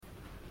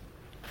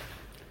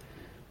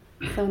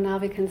So now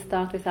we can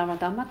start with our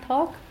Dhamma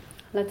talk.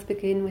 Let's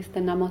begin with the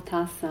Namo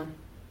Tassa.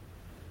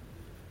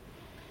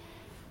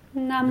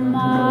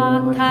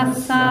 Namo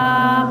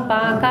Tassa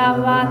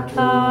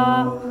Bhagavato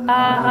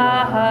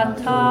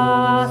Arahato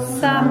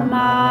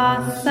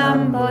Samma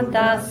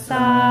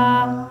Sambuddhassa.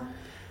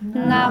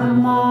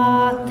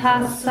 Namo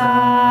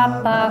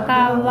Tassa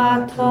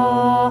Bhagavato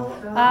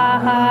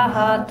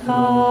Arahato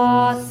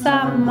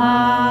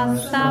Samma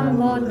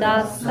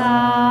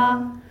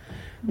Sambuddhassa.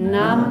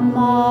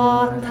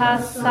 Namo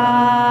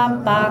Tassa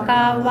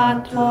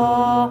Bhagavato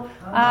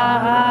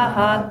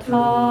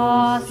Arahato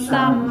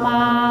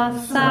Samma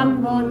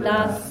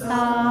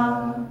Sambuddhassa.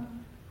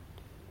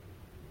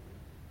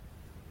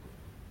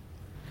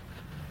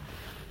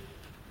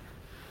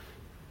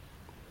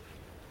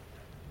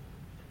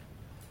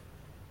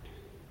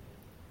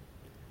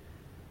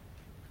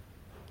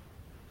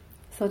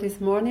 So this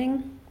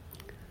morning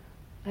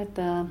at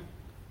the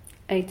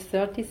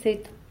 8:30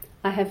 sit,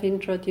 I have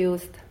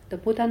introduced the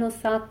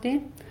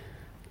Buddhanussati,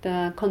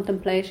 the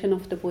contemplation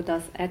of the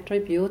Buddha's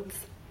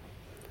attributes.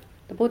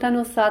 The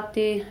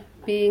Buddhanussati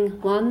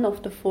being one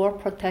of the 4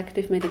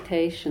 protective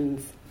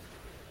meditations.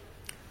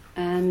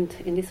 And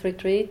in this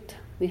retreat,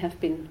 we have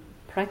been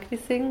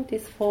practicing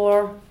these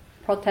 4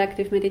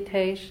 protective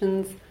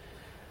meditations: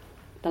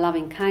 the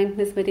loving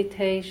kindness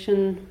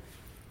meditation,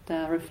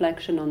 the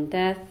reflection on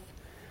death,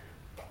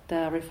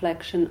 the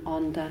reflection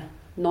on the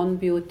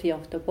non-beauty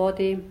of the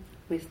body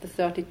with the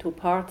 32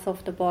 parts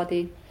of the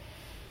body.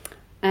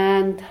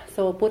 And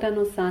so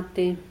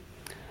Buddhanussati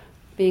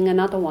being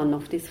another one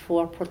of these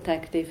 4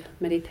 protective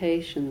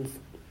meditations.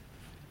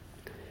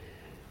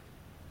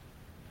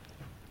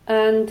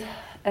 And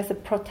as a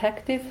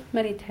protective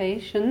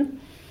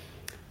meditation,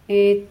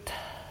 it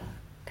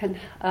can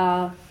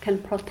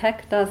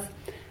protect us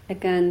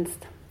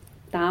against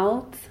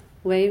doubts,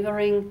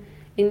 wavering,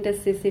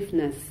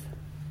 indecisiveness.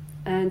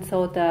 And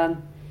so the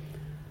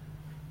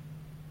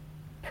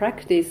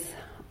practice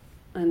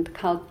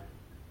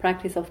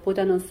of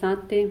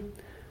Buddhanussati,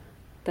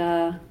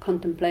 the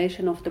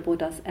contemplation of the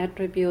Buddha's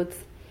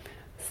attributes,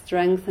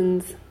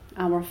 strengthens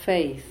our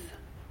faith,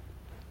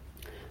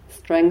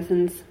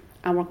 strengthens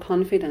our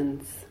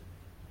confidence,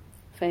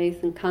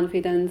 faith and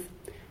confidence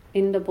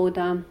in the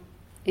Buddha,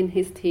 in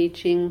his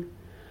teaching,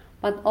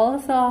 but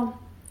also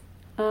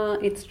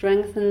it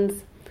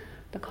strengthens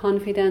the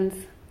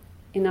confidence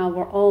in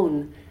our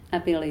own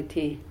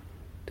ability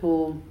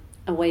to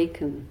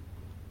awaken.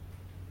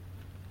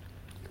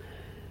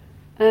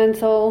 And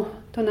so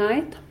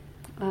tonight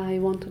I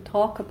want to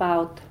talk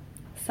about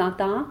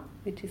Saddha,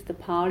 which is the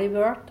Pali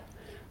word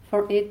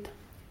for it,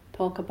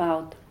 talk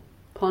about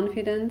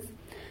confidence,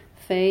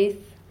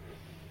 faith,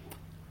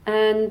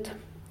 and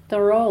the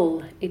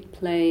role it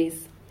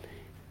plays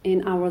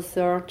in our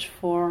search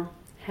for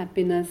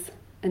happiness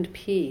and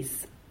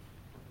peace.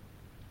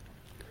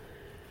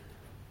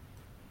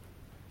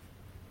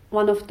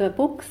 One of the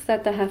books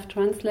that I have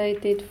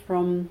translated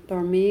from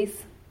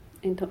Burmese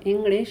into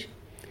English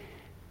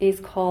is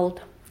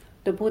called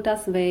The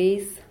Buddha's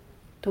Ways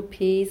to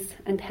Peace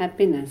and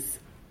Happiness.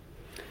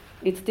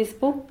 It's this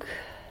book.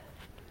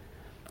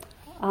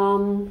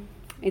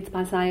 It's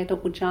by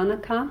Sayadaw U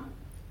Janaka,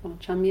 or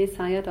Chamye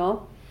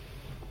Sayadaw.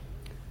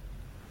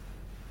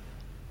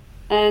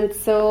 And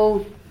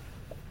so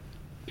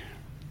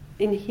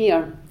in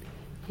here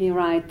he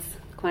writes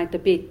quite a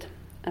bit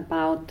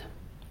about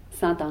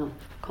Saddha,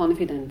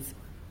 confidence.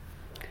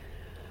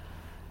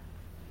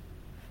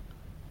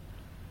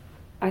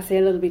 I say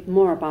a little bit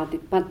more about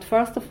it, but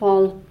first of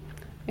all,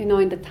 in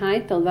the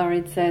title where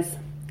it says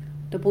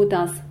the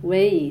Buddha's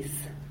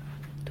ways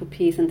to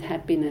peace and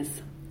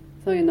happiness.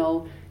 So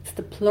it's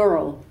the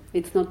plural.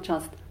 It's not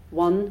just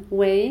one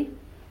way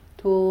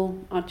to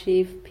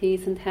achieve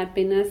peace and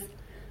happiness,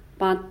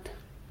 but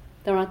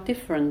there are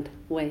different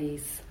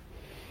ways.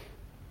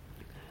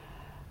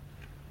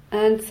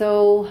 And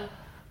so,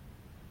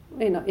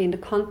 in the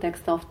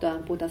context of the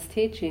Buddha's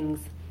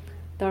teachings,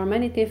 there are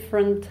many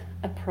different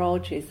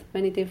approaches,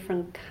 many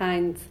different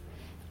kinds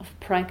of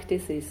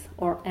practices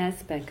or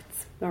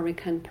aspects where we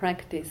can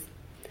practice.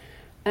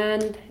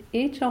 And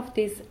each of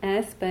these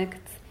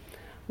aspects,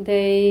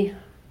 they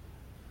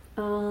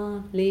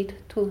lead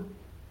to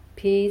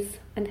peace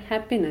and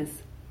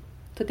happiness,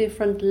 to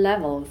different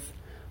levels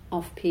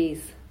of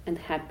peace and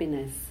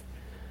happiness.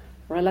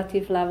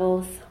 Relative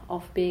levels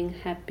of being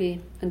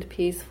happy and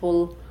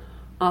peaceful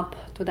up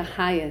to the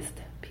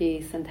highest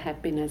peace and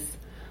happiness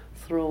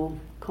through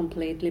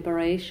complete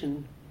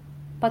liberation.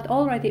 But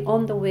already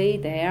on the way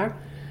there,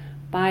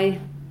 by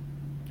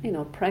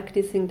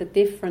practicing the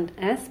different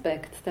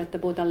aspects that the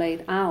Buddha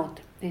laid out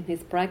in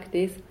his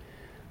practice,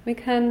 we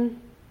can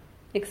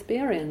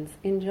experience,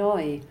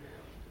 enjoy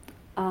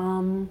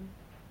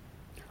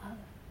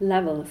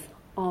levels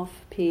of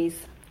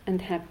peace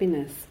and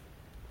happiness.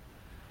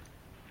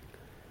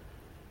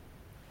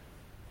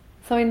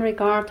 So in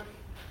regard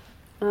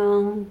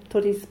to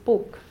this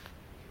book,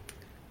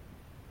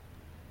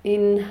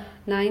 in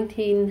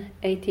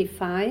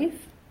 1985,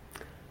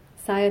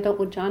 Sayadaw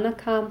U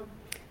Janaka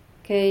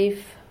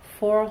gave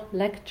 4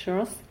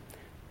 lectures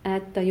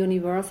at the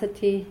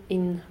university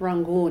in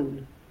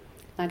Rangoon,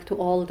 like to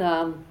all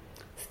the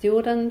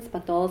students,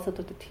 but also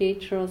to the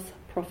teachers,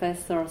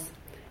 professors,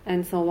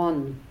 and so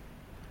on.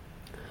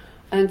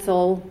 And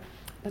so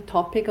the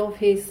topic of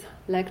his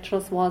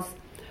lectures was,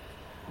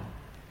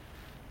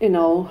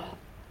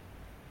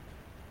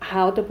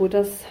 how the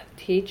Buddha's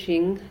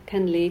teaching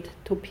can lead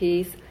to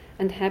peace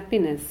and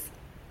happiness.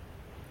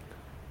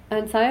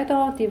 And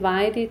Sayadaw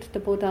divided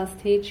the Buddha's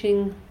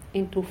teaching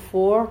into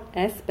 4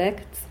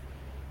 aspects,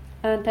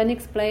 and then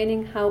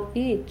explaining how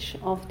each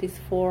of these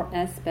 4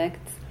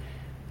 aspects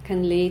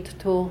can lead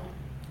to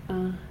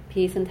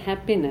peace and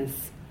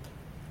happiness,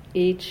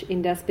 each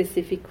in their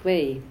specific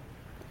way.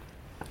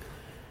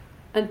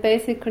 And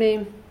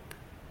basically,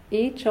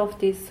 each of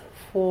these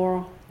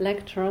 4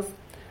 lectures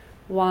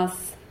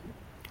was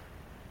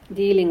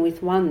dealing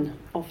with one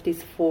of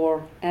these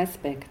 4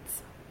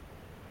 aspects.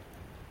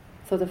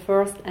 So the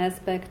first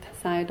aspect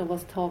Sayadaw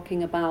was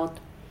talking about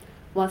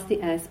was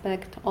the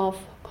aspect of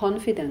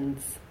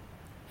confidence,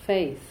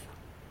 faith.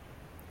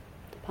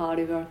 The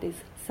Pali word is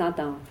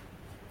saddha.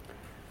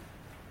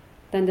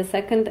 Then the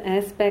second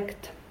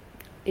aspect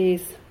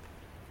is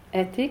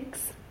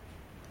ethics.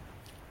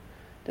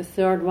 The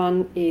third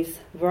one is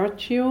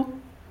virtue.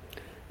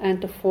 And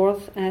the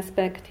 4th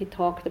aspect he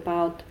talked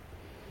about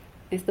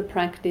is the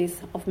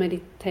practice of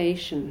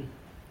meditation,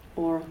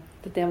 or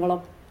the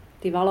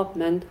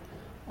development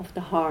of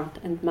the heart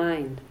and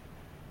mind.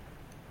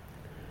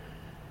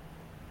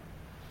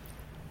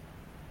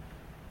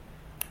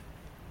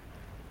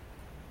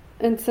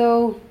 And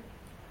so,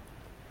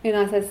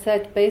 as I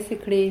said,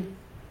 basically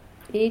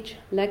each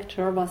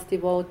lecture was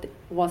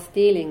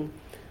dealing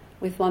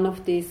with one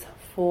of these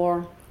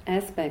 4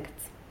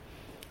 aspects.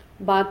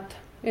 But,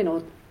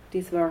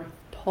 these were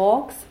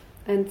talks,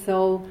 and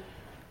so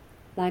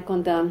like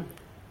on the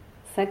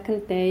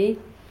second day,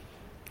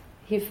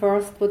 he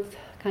first would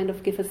kind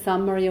of give a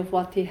summary of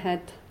what he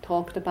had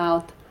talked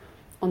about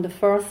on the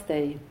first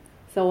day.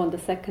 So on the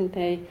second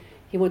day,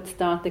 he would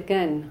start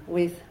again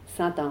with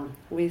saddha,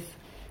 with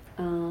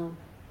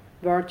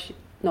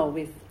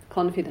with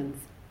confidence.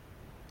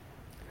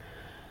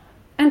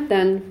 And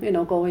then,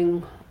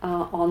 going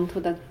on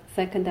to the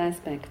second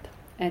aspect,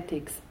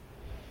 ethics.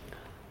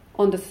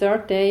 On the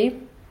third day,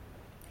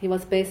 he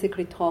was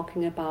basically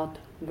talking about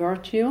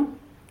virtue,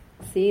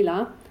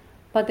 sila,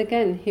 but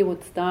again, he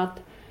would start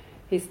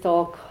his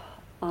talk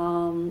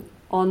on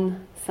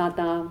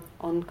saddha,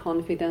 on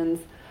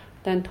confidence,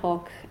 then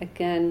talk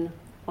again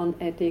on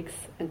ethics,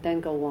 and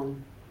then go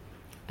on.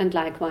 And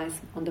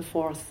likewise on the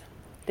 4th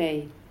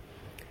day.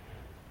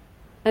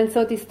 And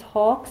so these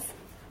talks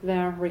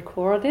were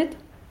recorded,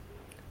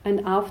 and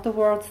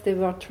afterwards they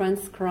were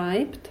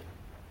transcribed,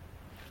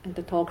 and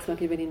the talks were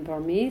given in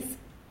Burmese,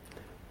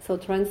 so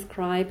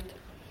transcribed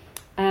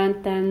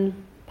and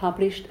then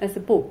published as a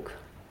book.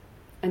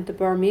 And the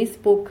Burmese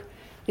book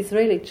is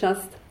really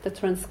just the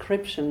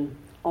transcription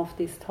of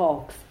these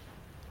talks.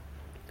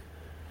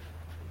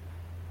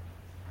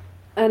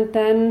 And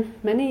then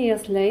many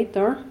years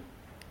later,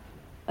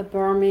 a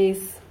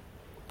Burmese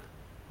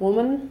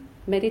woman,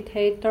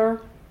 meditator,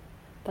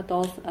 but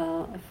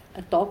also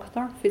a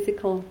doctor,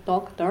 physical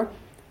doctor,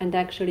 and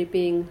actually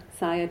being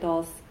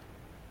Sayadaw's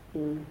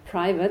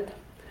private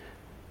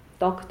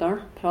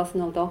doctor,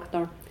 personal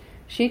doctor,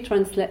 she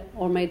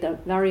made a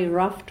very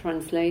rough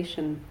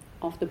translation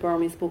of the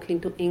Burmese book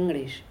into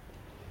English.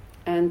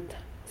 And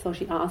so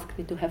she asked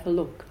me to have a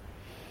look.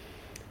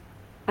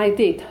 I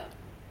did,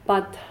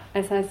 but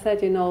as I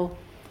said, the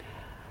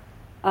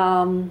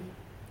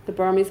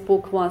Burmese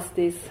book was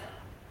this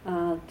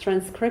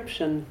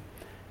transcription,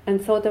 and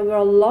so there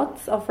were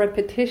lots of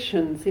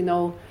repetitions,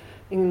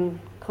 in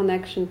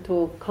connection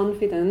to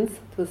confidence,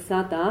 to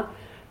saddha.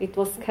 It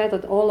was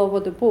scattered all over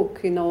the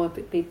book, a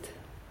bit,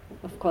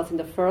 of course, in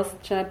the first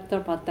chapter,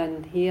 but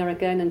then here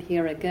again,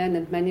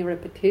 and many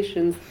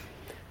repetitions.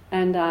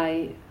 And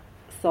I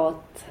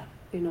thought,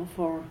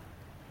 for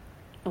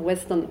a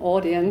Western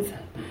audience,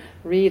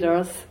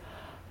 readers,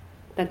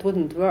 that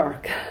wouldn't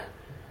work.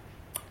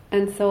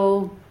 And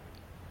so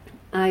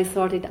I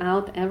sorted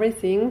out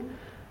everything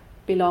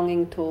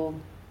belonging to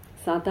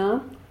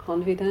saddha,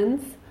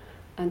 confidence,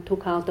 and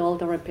took out all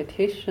the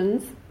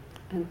repetitions,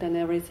 and then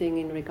everything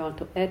in regard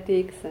to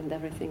ethics, and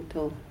everything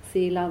to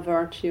sila,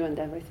 virtue, and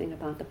everything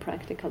about the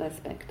practical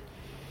aspect,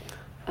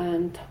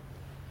 and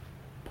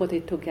put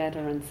it together.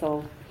 And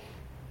so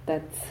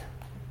that's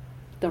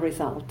the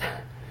result,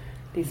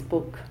 this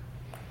book.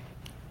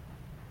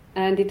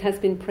 And it has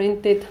been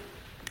printed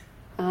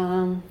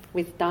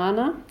with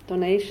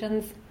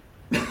donations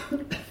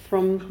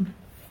from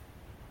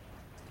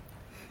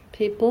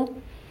people,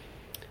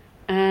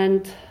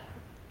 and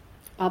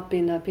up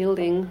in a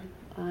building,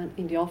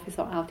 in the office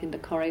or out in the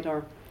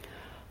corridor,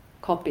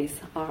 copies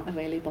are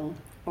available,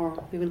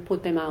 or we will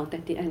put them out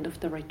at the end of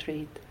the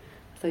retreat,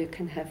 so you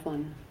can have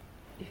one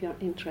if you're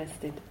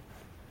interested.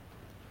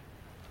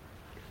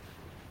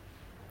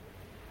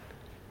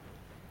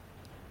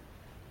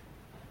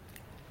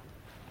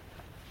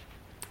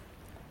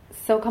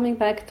 So coming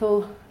back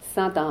to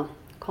saddha,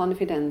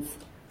 confidence.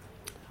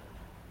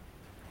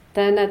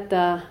 Then at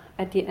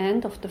the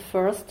end of the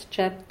first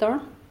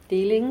chapter,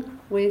 dealing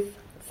with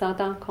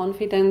saddha,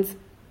 confidence,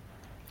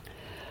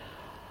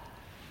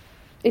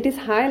 it is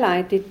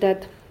highlighted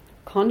that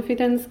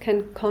confidence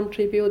can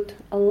contribute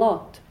a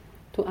lot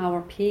to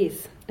our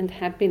peace and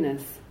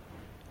happiness.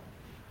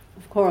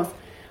 Of course,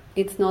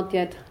 it's not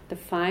yet the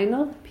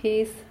final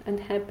peace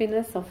and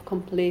happiness of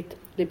complete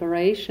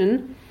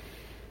liberation,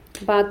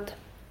 but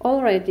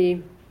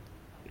already,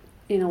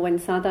 when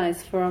saddha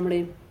is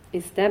firmly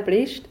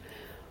established,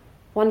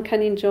 one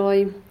can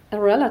enjoy a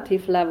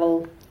relative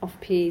level of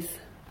peace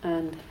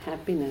and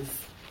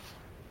happiness.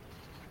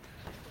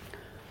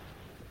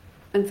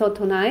 And so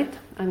tonight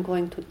I'm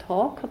going to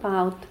talk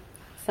about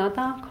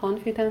saddha,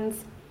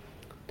 confidence,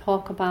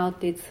 talk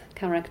about its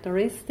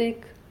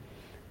characteristic,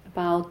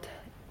 about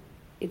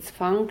its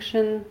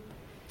function,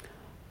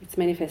 its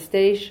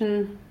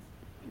manifestation,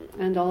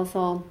 and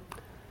also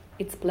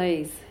its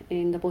place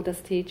in the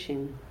Buddha's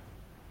teaching.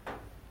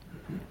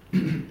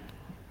 The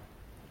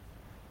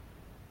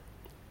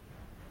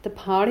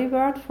Pali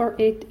word for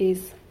it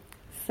is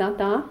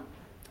saddha,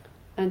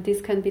 and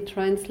this can be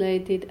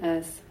translated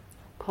as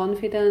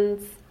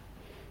confidence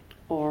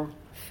or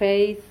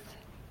faith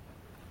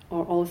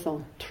or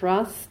also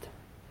trust,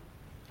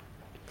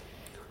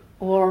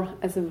 or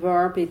as a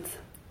verb it's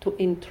to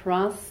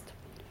entrust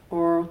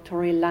or to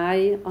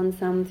rely on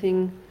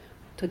something,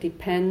 to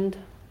depend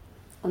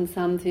on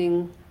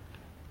something.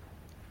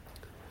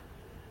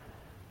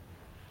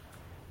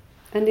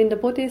 And in the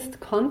Buddhist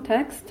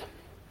context,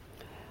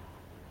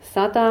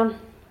 saddha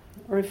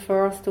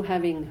refers to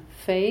having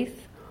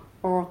faith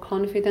or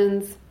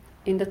confidence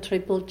in the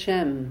triple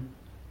gem.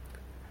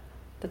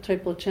 The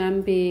triple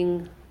gem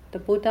being the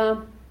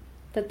Buddha,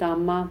 the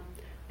Dhamma,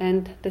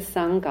 and the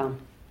Sangha.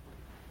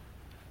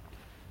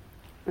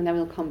 And I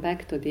will come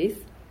back to this.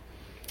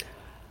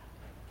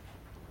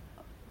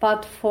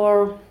 But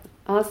for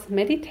us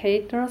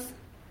meditators,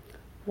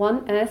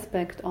 one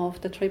aspect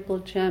of the triple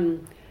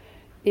gem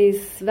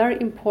is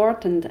very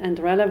important and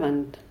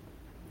relevant.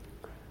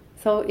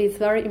 So it's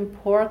very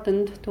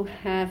important to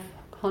have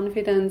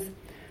confidence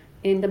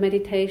in the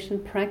meditation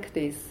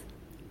practice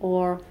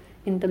or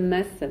in the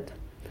method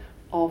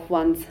of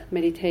one's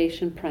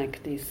meditation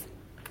practice.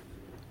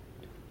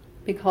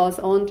 Because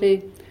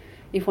only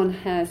if one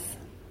has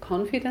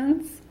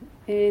confidence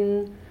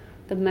in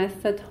the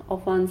method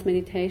of one's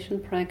meditation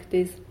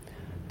practice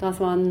does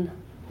one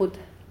put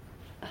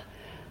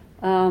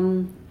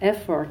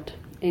effort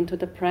into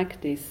the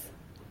practice,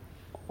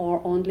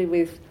 or only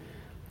with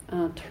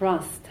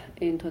trust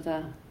into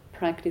the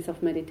practice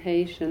of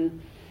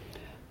meditation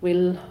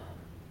will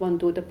one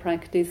do the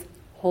practice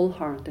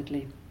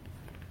wholeheartedly.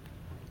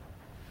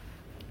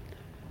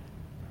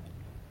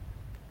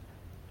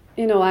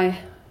 I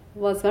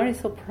was very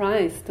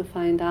surprised to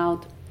find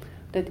out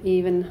that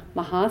even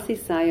Mahasi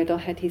Sayadaw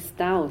had his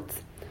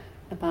doubts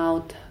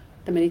about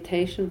the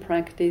meditation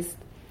practice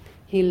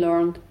he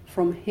learned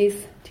from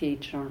his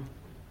teacher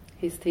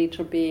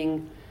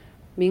being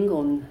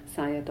Mingun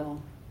Sayadaw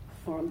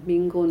or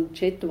Mingun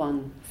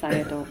Chetwan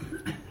Sayadaw.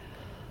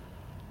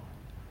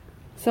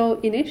 So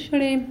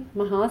initially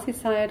Mahasi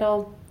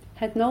Sayadaw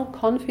had no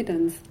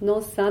confidence,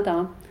 no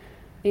saddha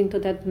into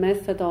that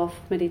method of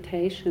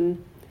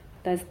meditation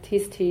that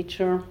his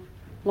teacher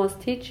was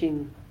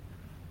teaching.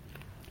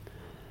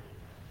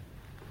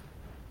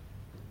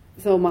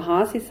 So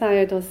Mahasi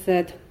Sayadaw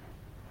said,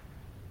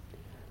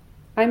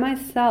 I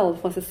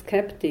myself was a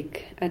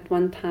skeptic at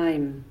one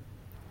time.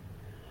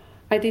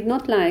 I did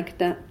not like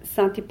the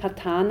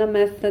Satipatthana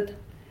method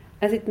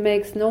as it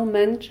makes no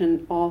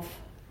mention of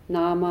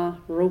nama,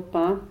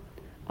 rupa,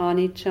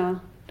 anicca,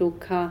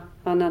 dukkha,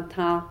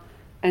 anatta,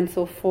 and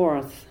so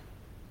forth.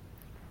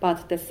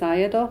 But the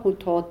Sayadaw who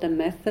taught the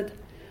method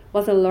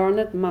was a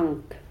learned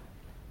monk,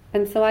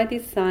 and so I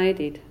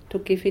decided to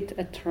give it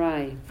a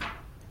try.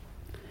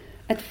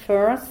 At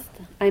first,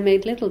 I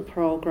made little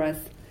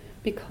progress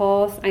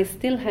because I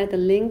still had a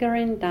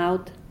lingering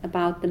doubt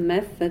about the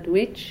method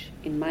which,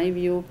 in my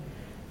view,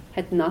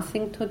 had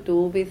nothing to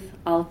do with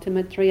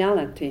ultimate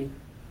reality.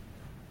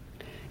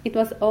 It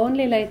was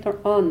only later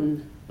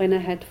on, when I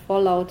had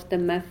followed the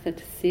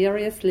method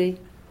seriously,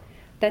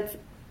 that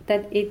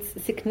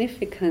its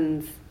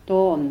significance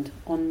dawned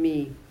on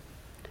me.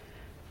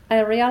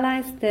 I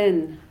realized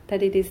then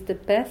that it is the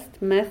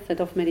best method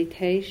of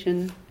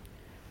meditation,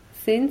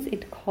 since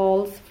it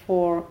calls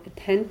for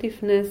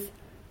attentiveness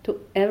to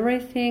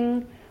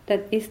everything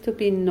that is to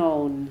be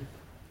known,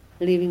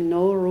 leaving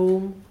no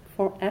room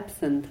for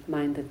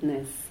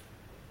absent-mindedness.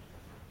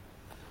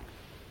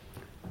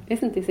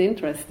 Isn't this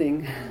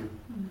interesting?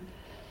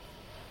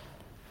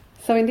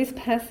 So in this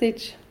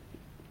passage,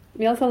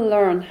 we also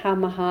learn how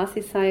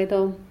Mahasi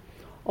Sayadaw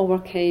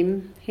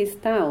overcame his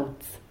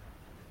doubts,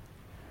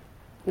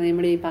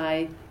 namely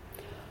by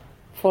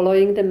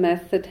following the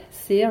method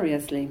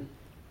seriously.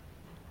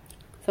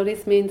 So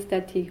this means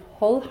that he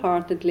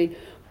wholeheartedly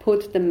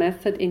put the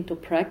method into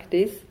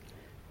practice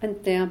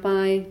and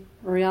thereby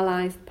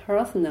realized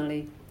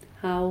personally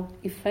how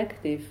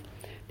effective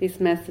this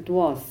method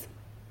was.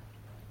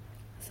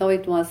 So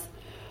it was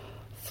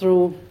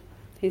through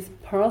his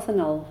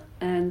personal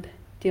and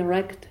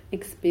direct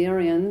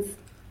experience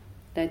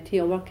that he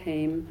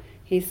overcame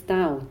his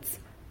doubts.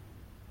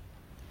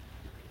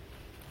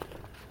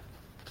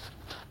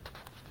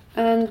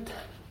 And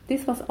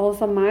this was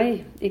also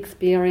my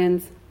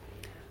experience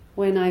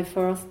when I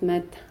first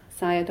met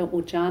Sayadaw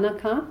U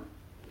Janaka,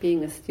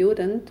 being a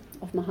student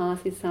of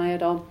Mahasi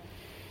Sayadaw.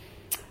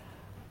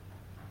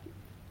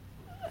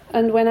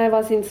 And when I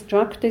was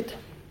instructed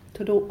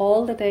to do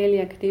all the daily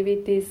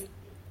activities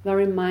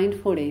very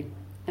mindfully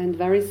and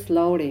very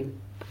slowly,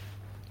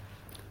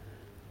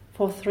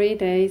 for 3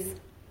 days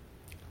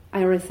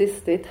I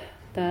resisted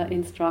the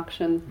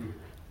instruction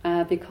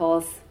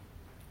because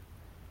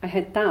I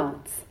had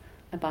doubts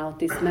about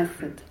this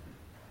method.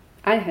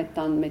 I had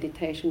done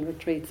meditation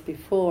retreats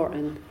before,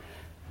 and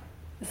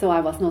so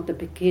I was not a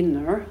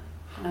beginner,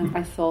 and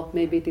I thought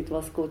maybe it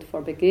was good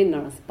for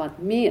beginners,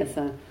 but me as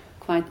a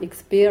quite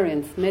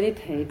experienced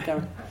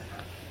meditator,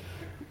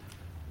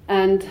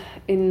 and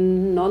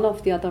in none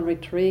of the other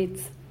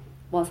retreats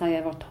was I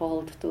ever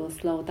told to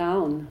slow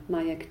down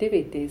my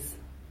activities.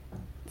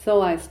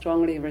 So I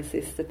strongly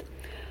resisted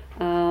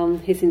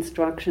his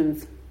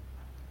instructions.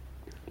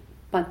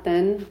 But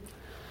then,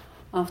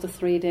 after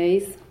 3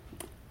 days,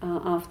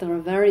 after a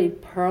very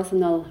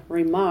personal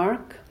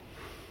remark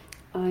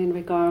in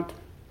regard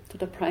to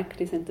the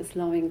practice and the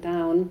slowing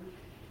down,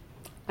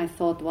 I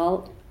thought,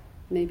 well,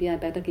 maybe I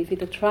better give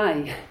it a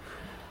try.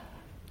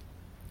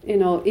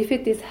 If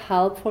it is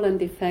helpful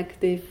and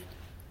effective,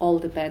 all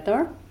the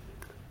better.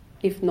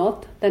 If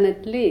not, then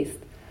at least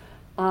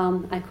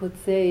I could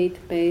say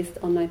it based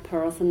on my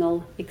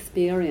personal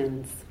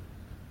experience.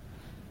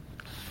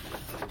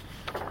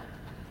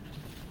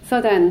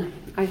 So then,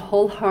 I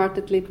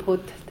wholeheartedly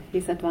put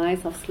his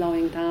advice of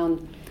slowing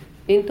down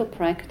into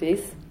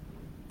practice,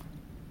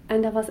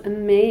 and I was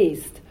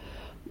amazed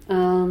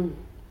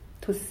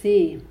to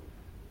see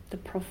the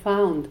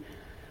profound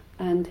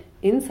and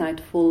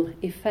insightful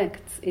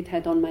effects it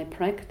had on my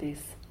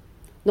practice.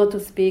 Not to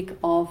speak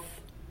of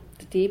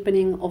the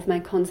deepening of my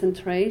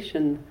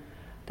concentration,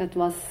 that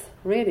was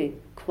really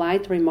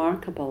quite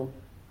remarkable.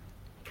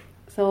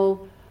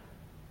 So,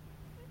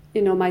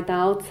 my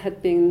doubts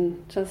had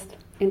been just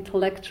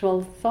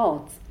intellectual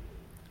thoughts.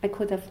 I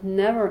could have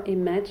never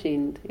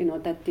imagined,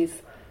 that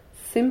this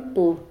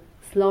simple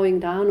slowing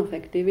down of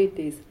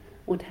activities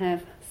would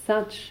have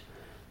such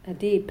a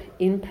deep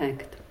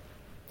impact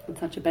and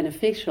such a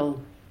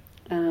beneficial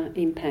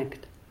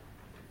impact.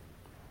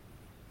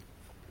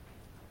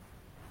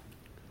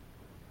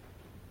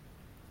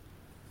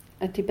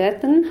 A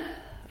Tibetan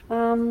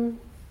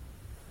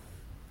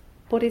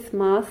Buddhist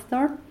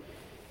master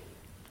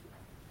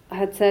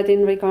had said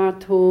in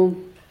regard to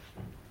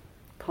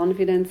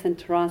confidence and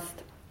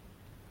trust,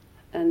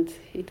 and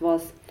it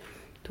was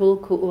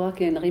Tulku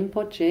Urgyen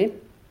Rinpoche.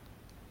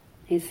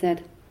 He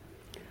said,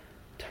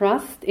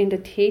 "Trust in the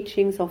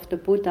teachings of the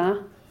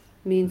Buddha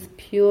means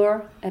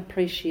pure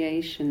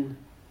appreciation.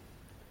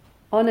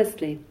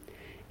 Honestly,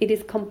 it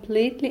is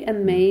completely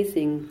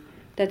amazing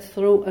that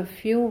through a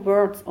few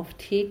words of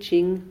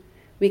teaching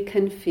we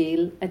can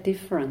feel a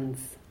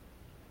difference."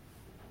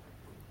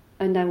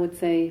 And I would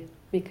say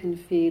we can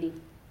feel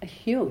a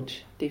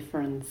huge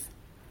difference.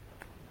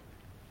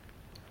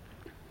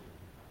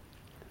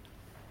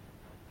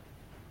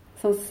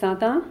 So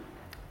saddha,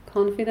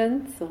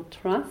 confidence or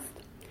trust,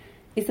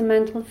 is a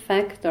mental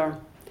factor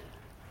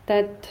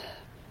that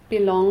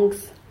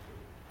belongs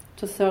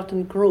to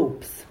certain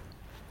groups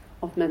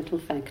of mental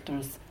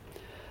factors.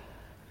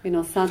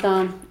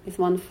 Saddha is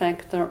one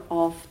factor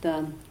of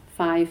the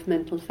 5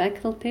 mental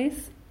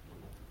faculties,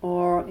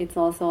 or it's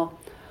also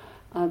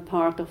a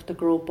part of the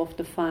group of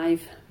the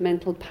 5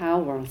 mental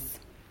powers.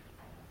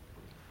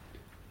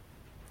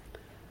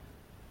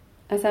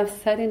 As I've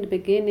said in the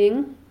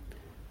beginning,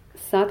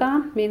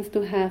 saddha means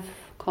to have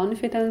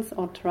confidence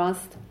or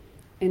trust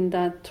in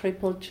the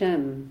triple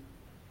gem,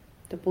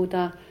 the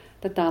Buddha,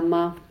 the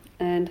Dhamma,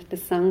 and the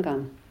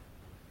Sangha.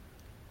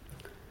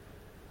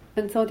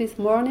 And so this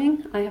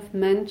morning I have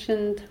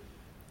mentioned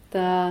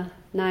the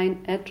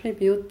 9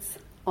 attributes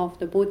of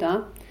the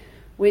Buddha,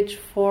 which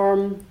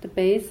form the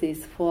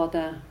basis for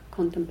the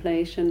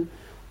contemplation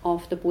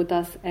of the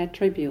Buddha's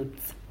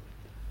attributes.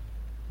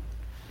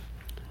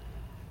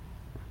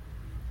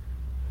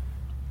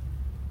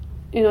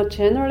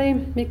 Generally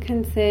we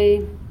can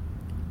say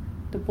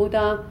the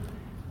Buddha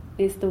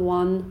is the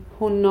one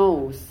who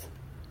knows,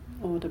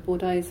 or the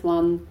Buddha is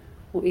one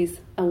who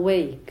is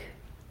awake.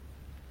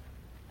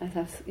 As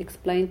I've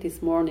explained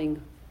this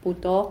morning,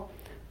 Buddha,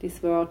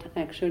 this word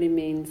actually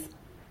means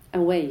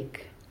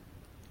awake.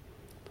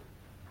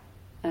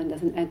 And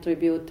as an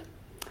attribute,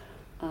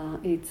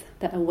 it's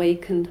the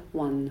awakened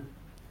one,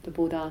 the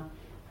Buddha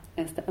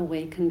as the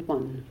awakened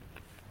one.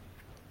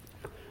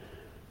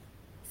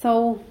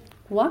 So,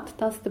 what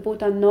does the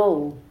Buddha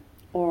know,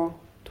 or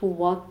to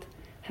what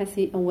has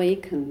he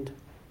awakened?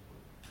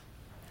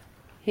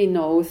 He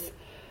knows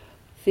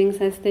things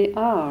as they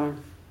are.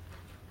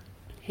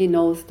 He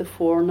knows the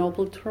Four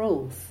Noble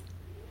Truths.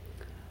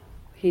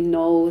 He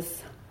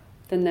knows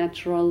the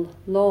natural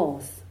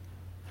laws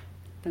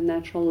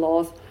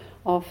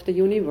of the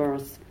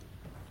universe.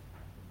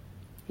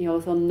 He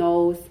also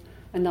knows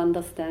and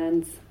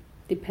understands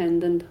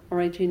dependent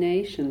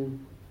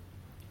origination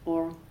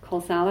or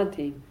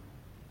causality.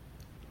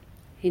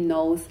 He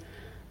knows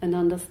and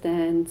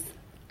understands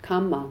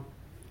karma,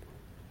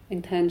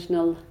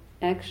 intentional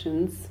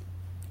actions,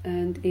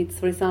 and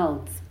its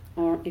results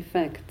or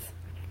effects.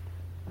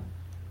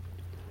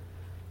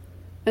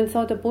 And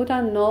so the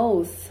Buddha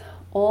knows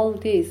all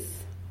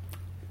this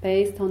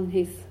based on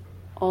his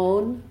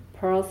own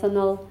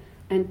personal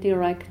and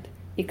direct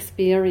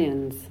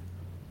experience.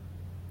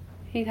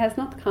 He has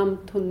not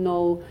come to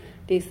know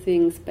these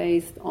things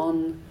based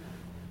on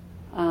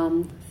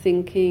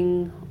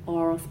thinking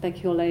or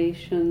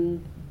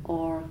speculation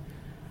or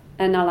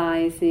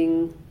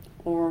analyzing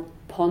or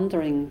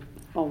pondering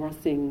over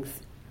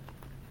things.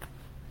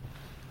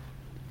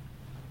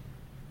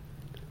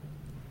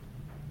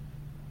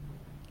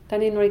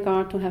 Then in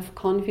regard to have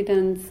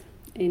confidence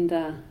in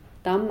the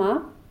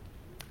Dhamma,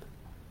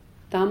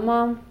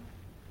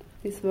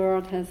 this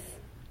word has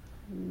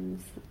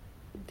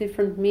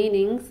different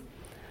meanings.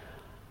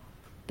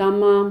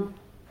 Dhamma,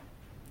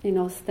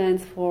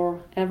 stands for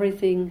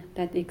everything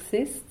that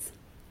exists,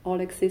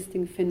 all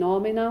existing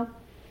phenomena.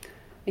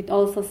 It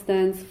also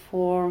stands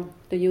for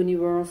the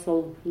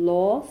universal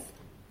laws.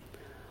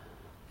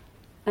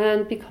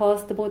 And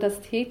because the Buddha's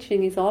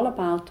teaching is all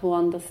about to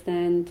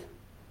understand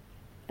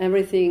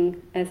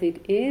everything as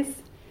it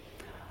is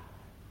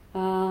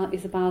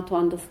about to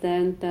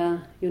understand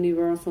the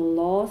universal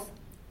laws,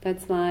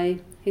 that's why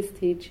his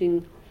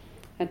teaching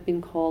had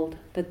been called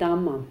the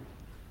Dhamma.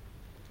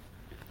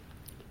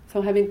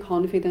 So having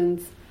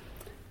confidence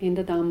in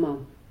the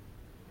Dhamma.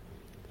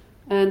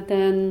 And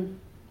then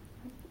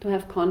to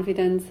have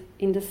confidence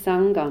in the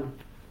Sangha.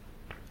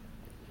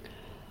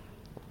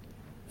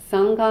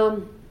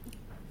 Sangha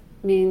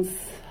means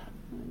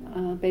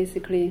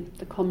basically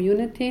the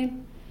community.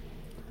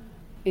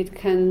 It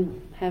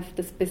can have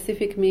the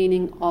specific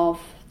meaning of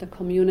the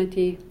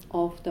community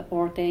of the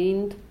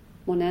ordained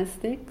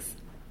monastics,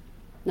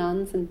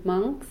 nuns and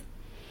monks.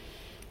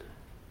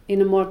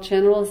 In a more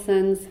general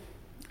sense,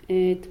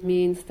 it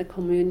means the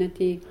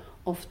community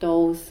of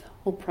those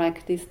who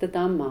practice the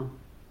Dhamma,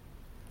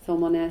 so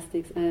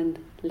monastics and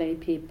lay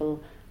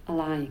people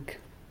alike.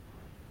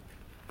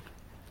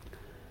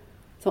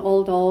 So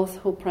all those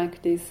who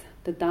practice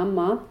the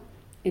Dhamma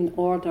in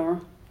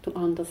order to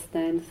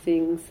understand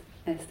things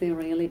as they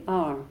really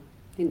are,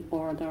 in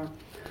order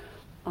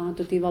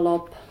to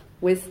develop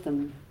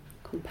wisdom,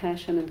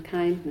 compassion and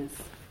kindness,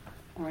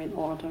 or in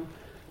order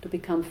to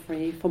become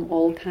free from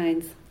all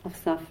kinds of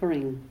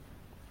suffering.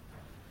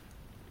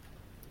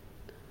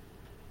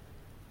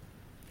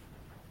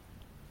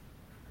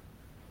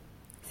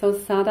 So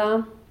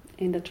Sada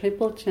in the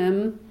Triple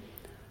Gem,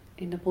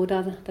 in the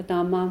Buddha, the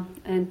Dhamma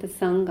and the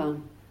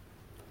Sangha.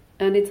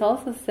 And it's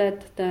also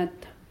said that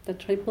the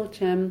Triple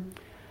Gem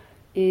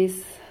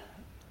is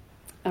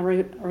a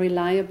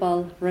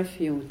reliable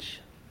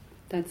refuge.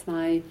 That's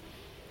why,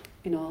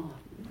 when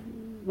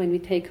we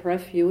take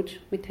refuge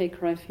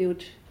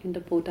in the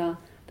Buddha,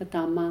 the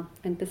Dhamma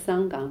and the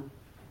Sangha.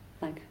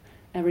 Like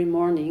every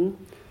morning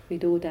we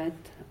do that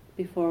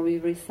before we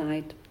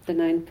recite the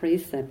 9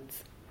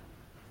 precepts.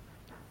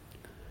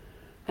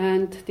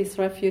 And these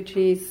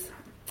refugees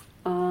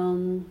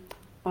are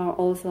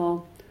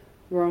also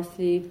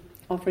worthy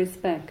of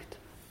respect,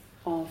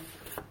 of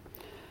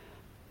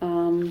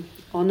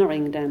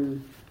honoring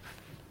them.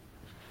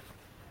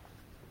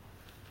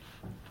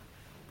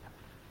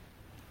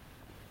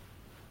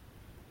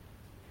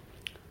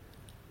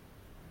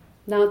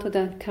 Now to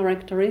the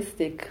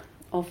characteristic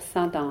of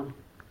Sada,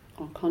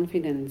 or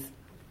confidence.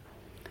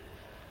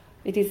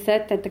 It is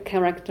said that the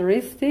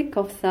characteristic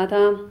of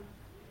Sada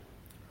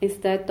is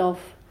that of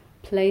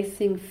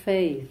placing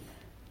faith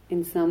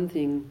in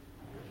something,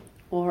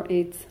 or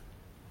it's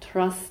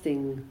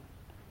trusting,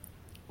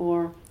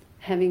 or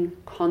having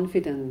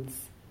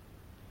confidence.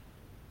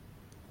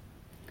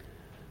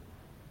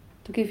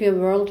 To give you a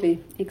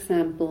worldly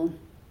example,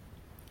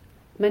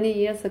 many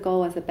years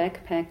ago as a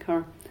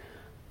backpacker,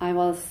 I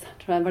was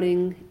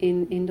traveling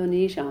in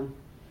Indonesia,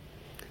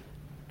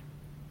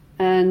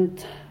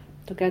 and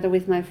together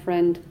with my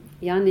friend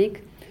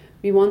Yannick,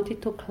 we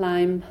wanted to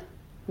climb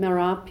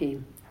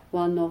Merapi,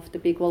 one of the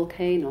big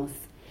volcanoes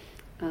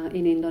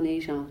in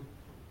Indonesia.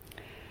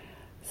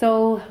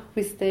 So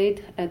we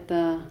stayed at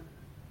the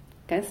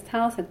guest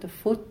house at the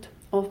foot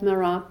of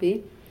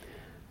Merapi,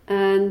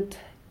 and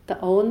the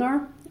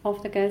owner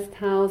of the guest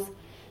house,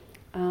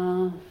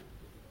 in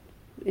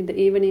the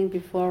evening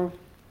before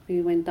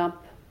we went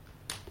up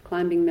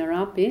climbing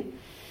Merapi,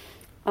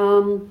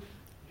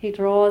 he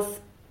draws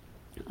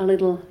a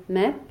little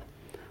map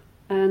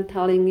and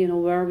telling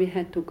where we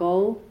had to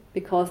go,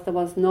 because there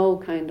was no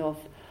kind of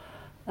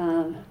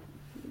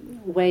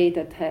way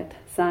that had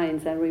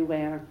signs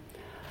everywhere.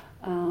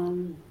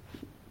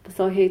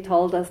 So he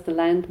told us the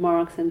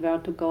landmarks and where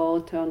to go,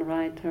 turn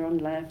right, turn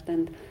left,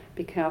 and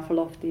be careful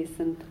of this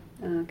and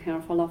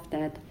careful of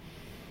that.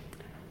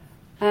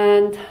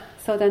 And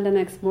so then the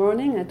next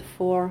morning at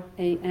 4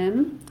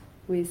 a.m.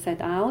 we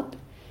set out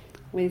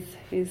with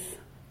his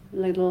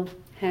little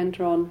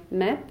hand-drawn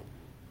map.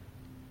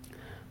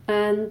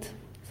 And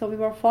so we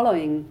were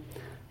following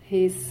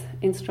his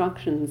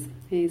instructions,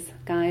 his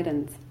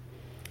guidance.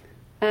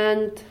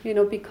 And,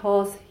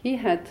 because he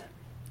had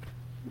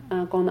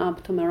gone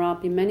up to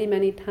Merapi many,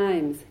 many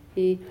times,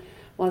 he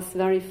was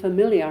very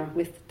familiar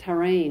with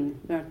terrain,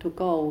 where to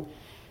go.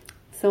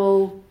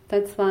 So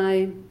that's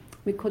why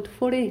we could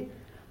fully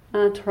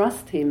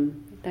trust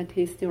him that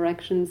his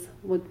directions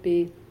would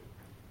be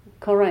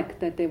correct,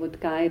 that they would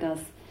guide us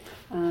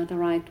the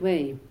right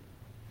way.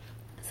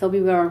 So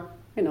we were,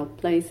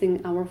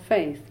 placing our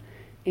faith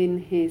in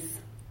his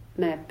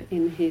map,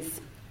 in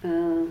his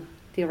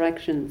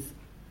directions.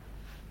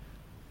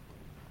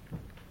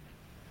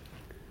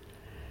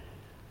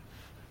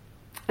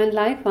 And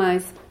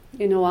likewise,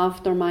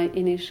 after my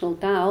initial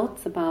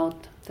doubts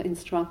about the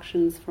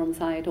instructions from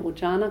Sayadaw U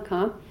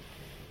Janaka,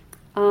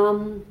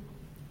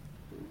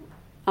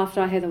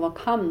 after I had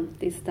overcome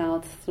these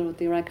doubts through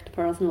direct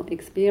personal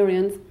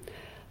experience,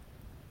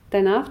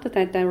 then after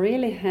that I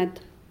really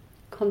had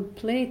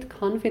complete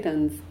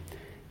confidence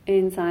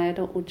in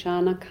Sayadaw U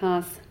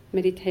Janaka's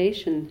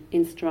meditation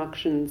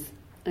instructions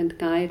and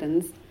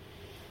guidance,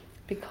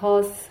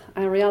 because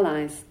I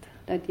realized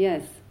that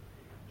yes,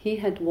 he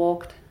had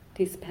walked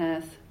this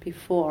path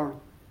before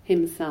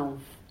himself,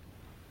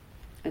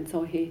 and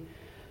so he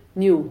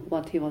knew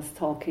what he was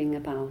talking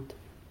about.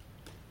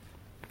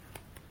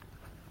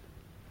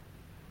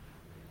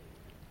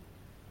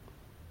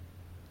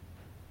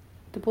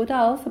 The Buddha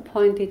also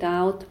pointed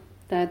out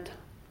that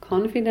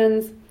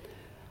confidence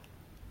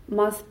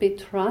must be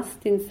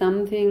trust in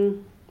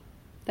something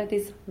that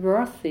is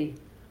worthy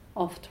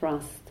of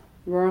trust,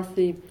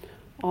 worthy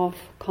of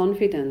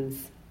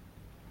confidence.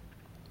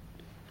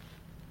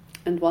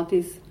 And what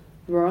is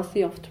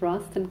worthy of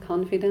trust and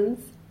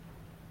confidence?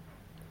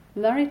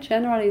 Very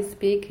generally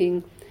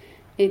speaking,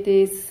 it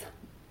is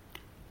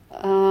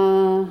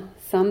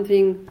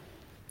something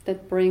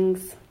that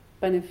brings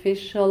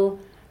beneficial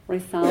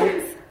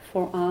results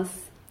for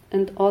us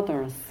and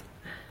others.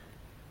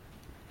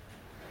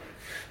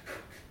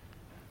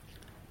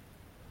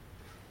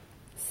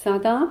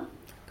 Saddha,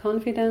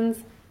 confidence,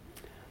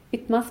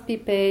 it must be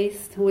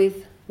based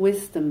with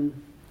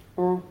wisdom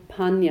or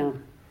panya.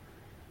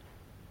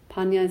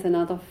 Panya is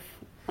another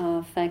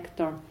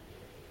factor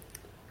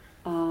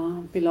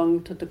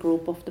belonging to the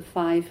group of the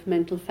 5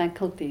 mental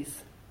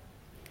faculties.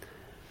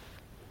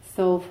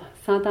 So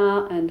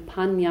saddha and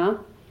panya,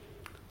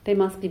 they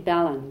must be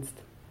balanced.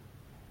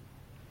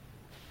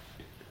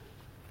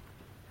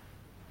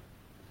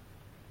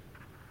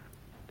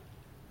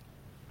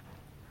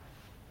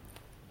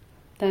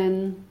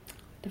 Then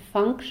the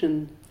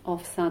function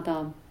of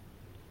saddha.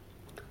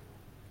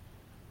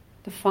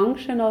 The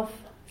function of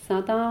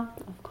saddha,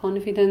 of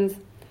confidence,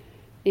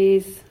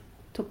 is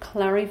to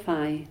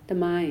clarify the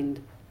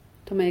mind,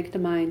 to make the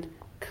mind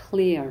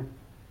clear.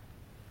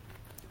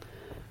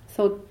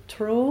 So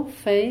true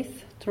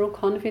faith, true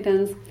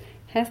confidence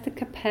has the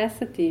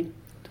capacity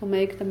to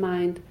make the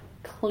mind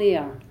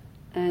clear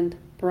and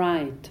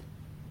bright.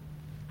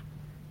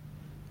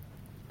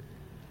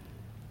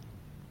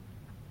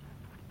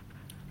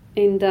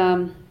 In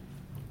the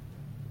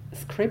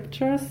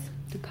scriptures,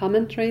 the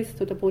commentaries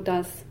to the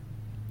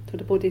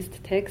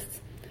Buddhist texts,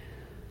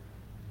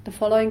 the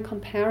following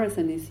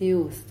comparison is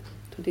used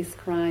to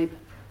describe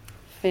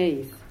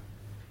faith.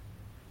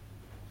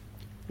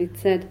 It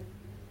said,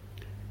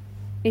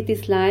 "It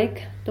is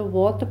like the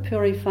water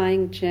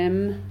purifying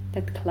gem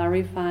that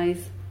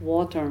clarifies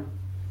water."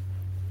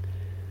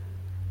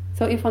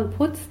 So if one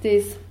puts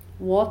this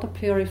water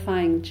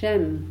purifying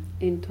gem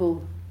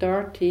into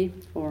dirty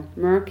or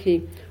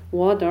murky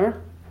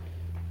water,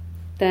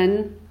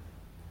 then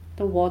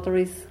the water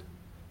is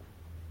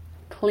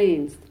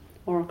cleansed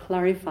or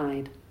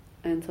clarified,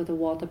 and so the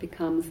water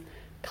becomes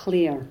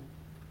clear.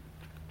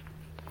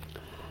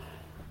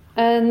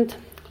 And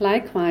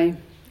likewise,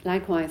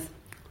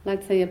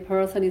 let's say a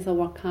person is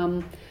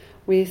overcome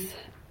with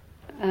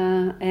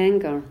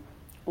anger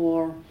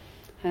or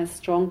has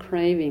strong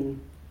craving,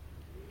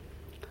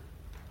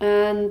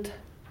 and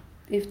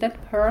if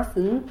that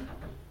person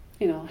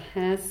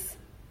has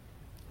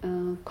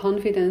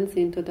confidence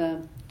into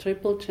the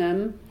triple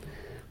gem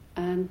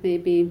and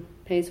maybe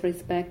pays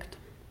respect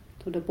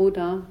to the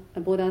Buddha, a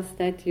Buddha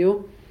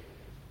statue,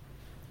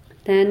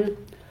 then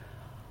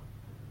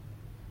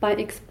by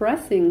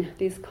expressing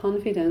this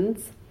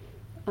confidence,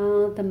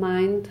 the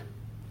mind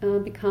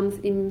becomes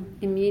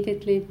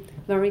immediately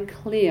very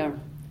clear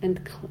and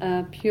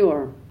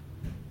pure.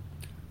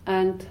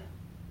 And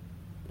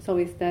so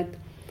is that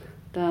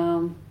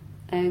the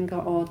anger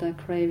or the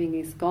craving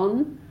is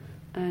gone,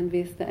 and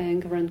with the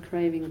anger and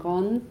craving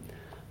gone,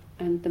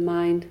 and the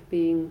mind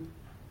being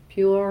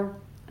pure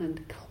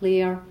and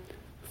clear,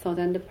 so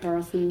then the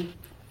person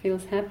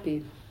feels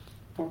happy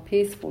or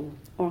peaceful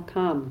or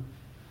calm.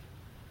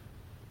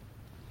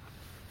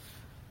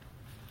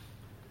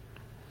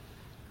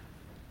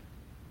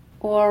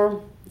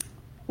 Or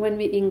when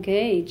we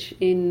engage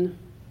in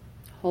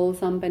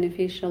wholesome,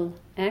 beneficial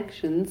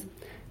actions,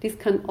 this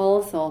can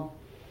also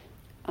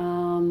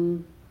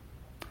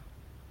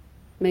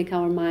make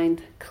our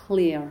mind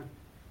clear.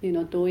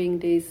 Doing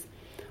these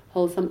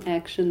wholesome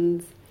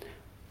actions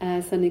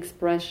as an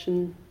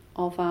expression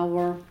of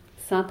our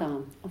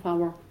saddha, of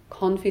our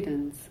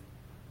confidence.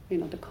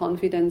 The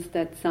confidence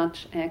that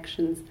such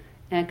actions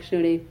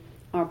actually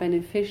are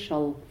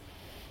beneficial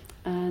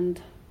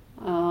and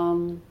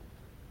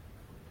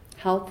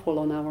helpful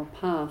on our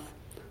path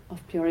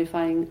of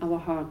purifying our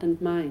heart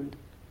and mind.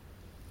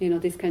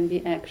 This can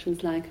be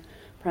actions like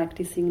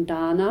practicing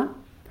dana,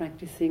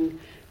 practicing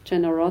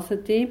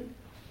generosity,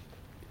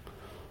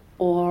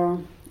 or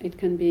it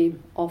can be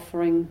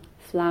offering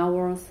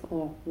flowers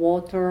or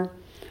water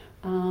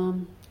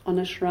on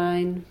a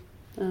shrine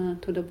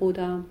to the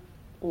Buddha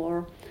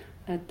or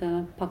at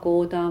the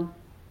pagoda.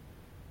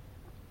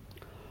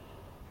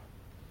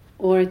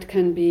 Or it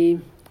can be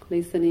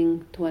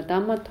listening to a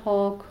Dhamma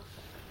talk.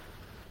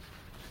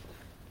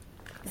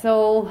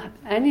 So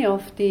any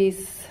of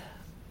these,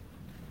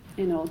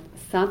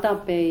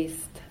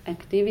 saddha-based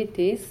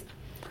activities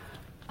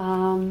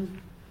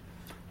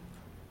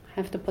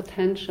have the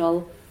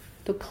potential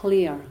to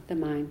clear the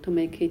mind, to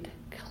make it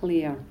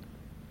clear.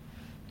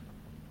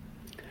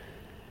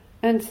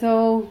 And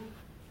so,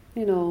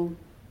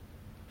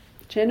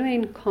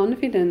 genuine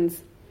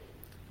confidence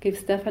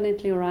gives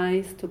definitely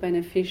rise to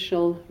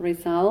beneficial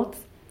results,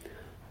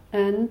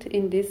 and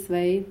in this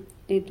way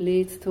it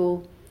leads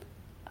to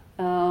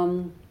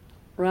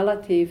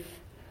relative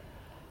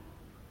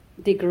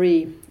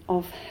degree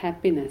of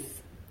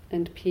happiness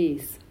and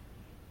peace.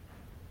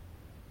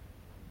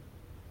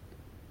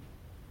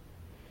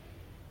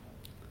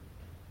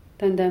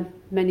 Then the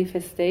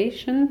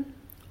manifestation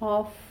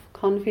of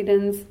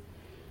confidence,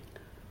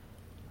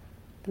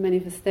 the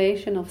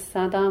manifestation of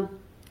saddha,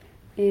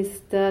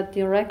 is the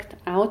direct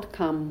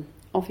outcome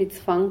of its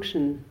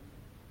function,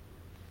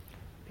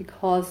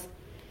 because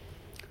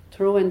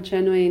true and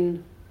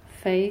genuine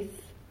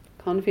faith,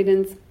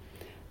 confidence,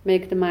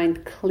 make the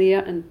mind clear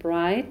and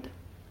bright,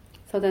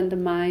 so then the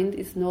mind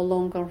is no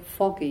longer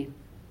foggy,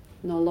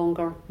 no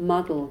longer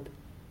muddled,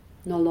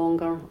 no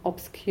longer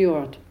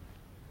obscured.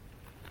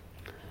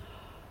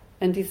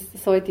 And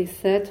so it is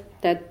said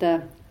that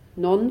the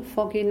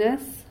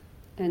non-fogginess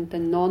and the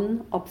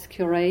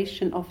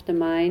non-obscuration of the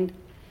mind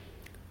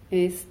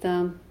is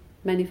the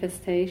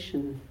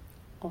manifestation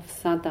of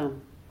saddha.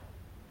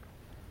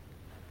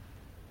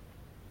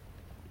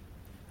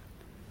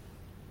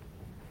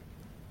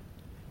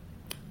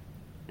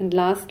 And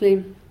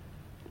lastly,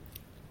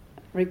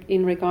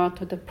 in regard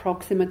to the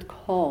proximate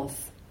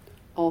cause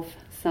of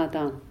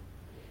saddha,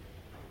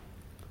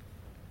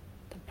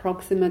 the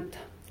proximate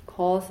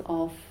cause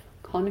of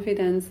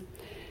confidence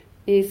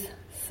is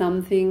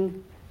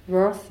something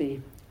worthy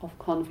of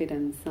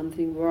confidence,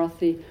 something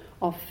worthy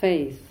of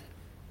faith.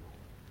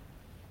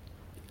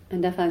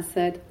 And as I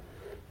said,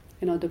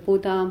 the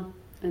Buddha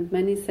and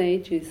many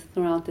sages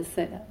throughout the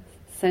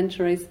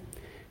centuries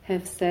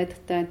have said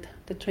that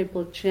the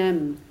triple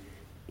gem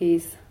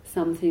is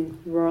something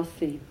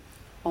worthy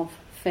of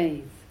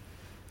faith.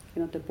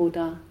 The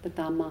Buddha, the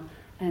Dhamma,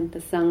 and the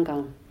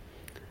Sangha.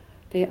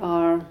 They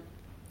are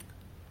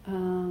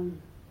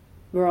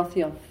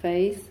worthy of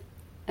faith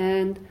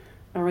and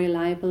a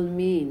reliable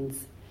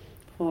means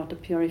for the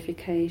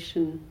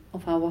purification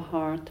of our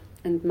heart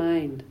and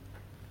mind.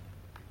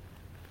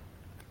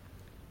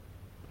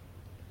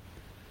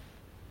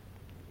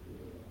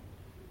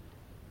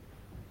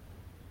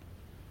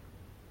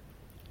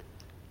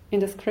 In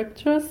the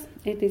scriptures,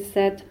 it is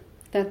said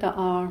that there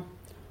are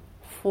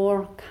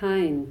 4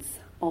 kinds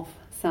of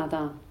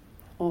saddha,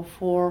 or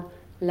 4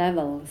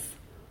 levels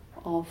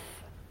of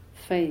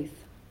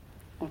faith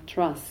or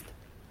trust.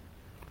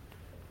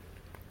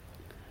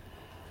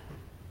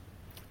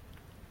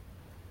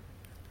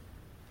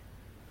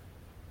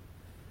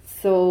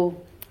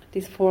 So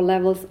these 4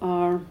 levels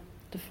are,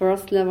 the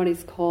first level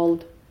is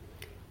called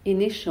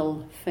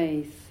initial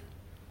faith,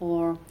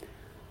 or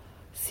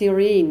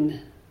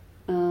serene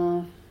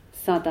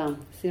saddha,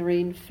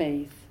 serene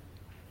faith.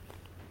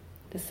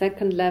 The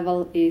second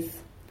level is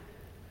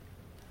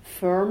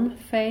firm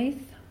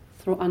faith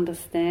through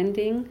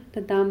understanding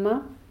the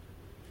Dhamma.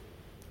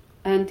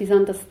 And this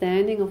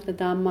understanding of the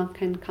Dhamma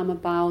can come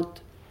about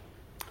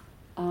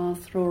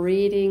through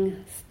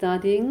reading,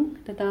 studying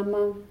the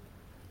Dhamma,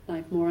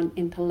 like more an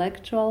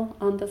intellectual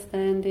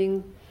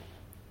understanding,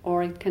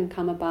 or it can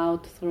come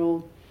about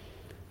through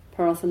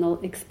personal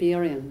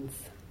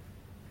experience.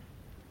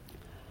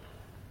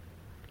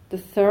 The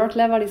third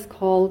level is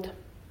called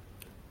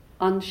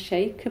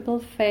unshakable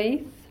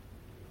faith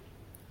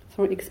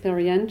through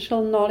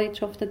experiential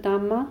knowledge of the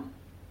Dhamma.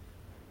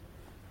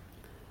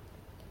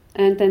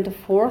 And then the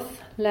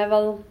fourth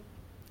level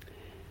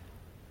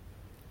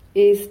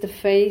is the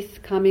faith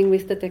coming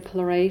with the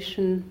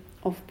declaration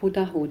of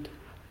Buddhahood.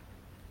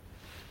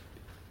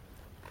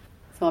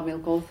 So I will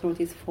go through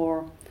these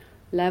 4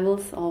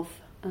 levels of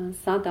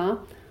Saddha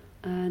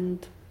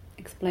and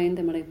explain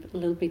them a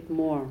little bit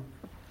more.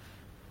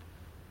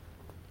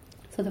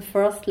 So the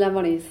first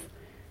level is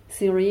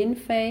serene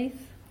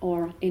faith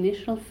or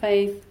initial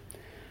faith,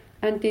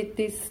 and it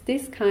is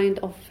this kind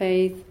of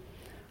faith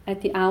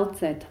at the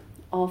outset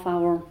of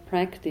our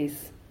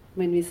practice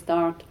when we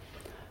start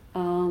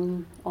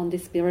on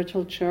this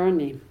spiritual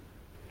journey.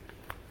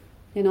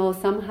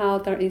 Somehow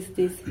there is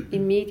this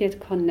immediate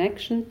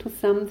connection to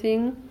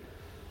something,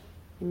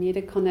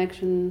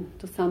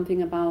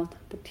 about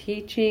the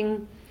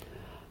teaching.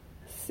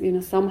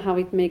 Somehow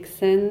it makes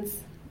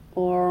sense,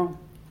 or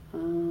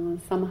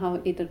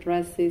somehow it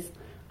addresses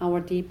our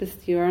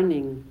deepest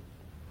yearning.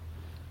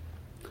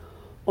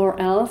 Or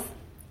else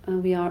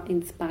we are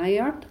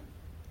inspired.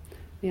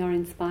 We are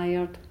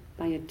inspired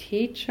by a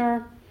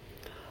teacher,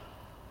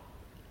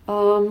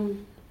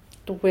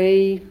 the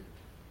way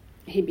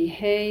he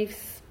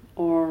behaves,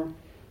 or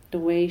the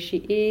way she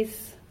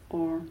is,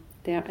 or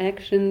their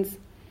actions.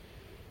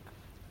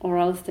 Or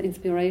else the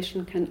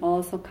inspiration can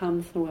also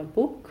come through a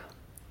book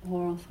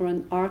or through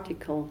an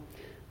article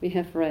we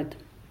have read.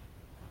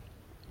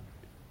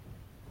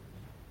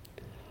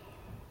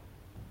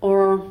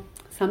 Or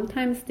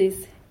sometimes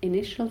this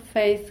initial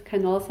faith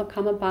can also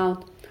come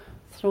about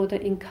through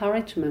the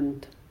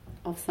encouragement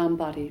of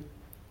somebody,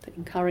 the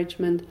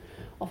encouragement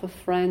of a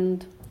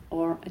friend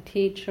or a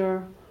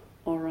teacher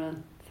or a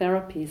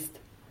therapist.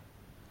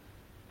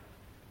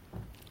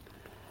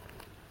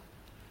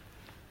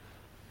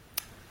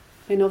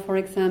 For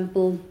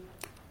example,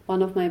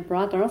 one of my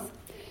brothers,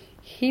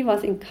 he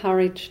was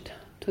encouraged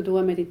to do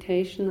a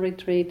meditation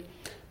retreat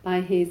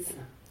by his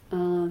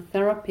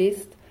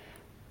therapist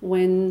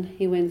when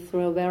he went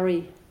through a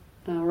very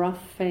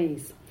rough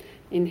phase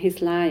in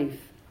his life.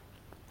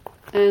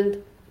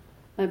 And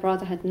my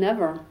brother had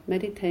never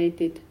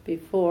meditated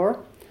before,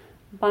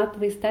 but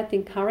with that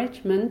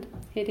encouragement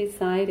he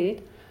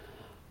decided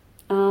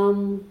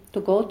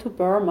to go to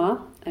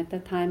Burma. At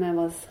that time I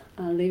was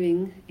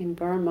living in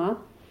Burma.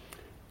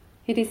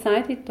 He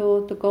decided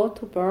to go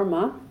to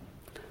Burma,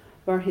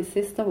 where his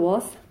sister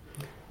was,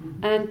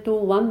 and do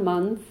 1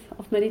 month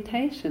of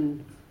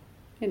meditation,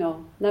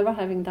 never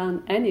having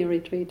done any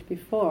retreat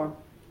before.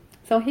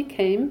 So he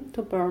came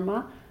to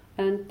Burma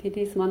and did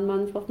his 1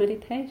 month of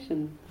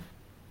meditation.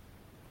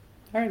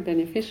 Very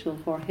beneficial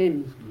for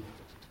him.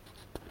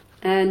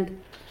 And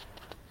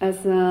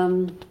as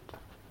a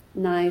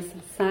nice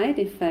side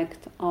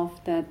effect of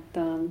that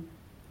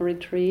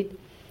retreat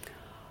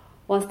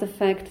was the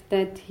fact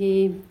that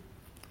he,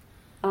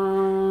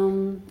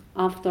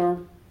 after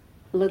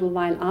a little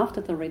while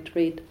after the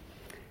retreat,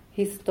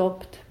 he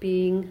stopped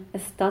being a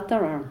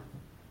stutterer.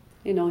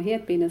 He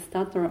had been a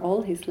stutterer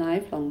all his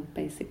life long,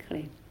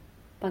 basically.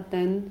 But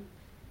then,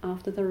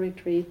 after the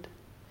retreat,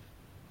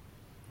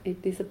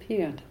 it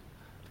disappeared.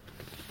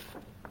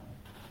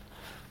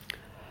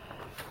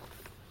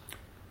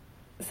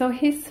 So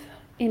his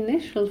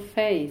initial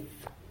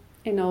faith,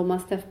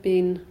 must have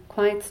been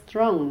quite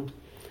strong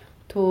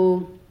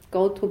to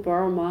go to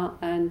Burma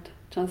and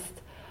just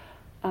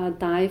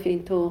dive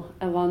into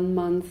a 1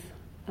 month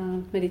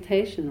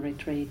meditation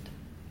retreat.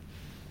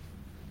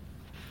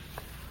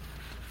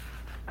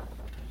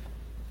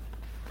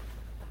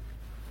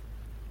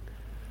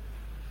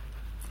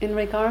 In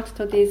regard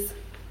to this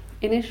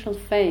initial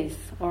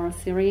faith or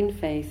serene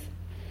faith,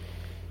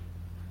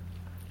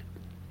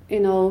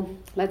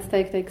 let's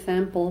take the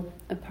example,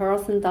 a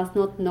person does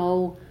not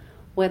know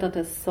whether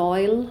the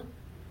soil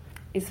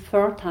is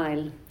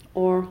fertile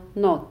or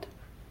not.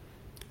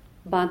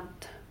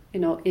 But,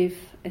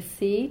 if a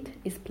seed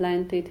is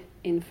planted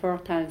in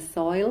fertile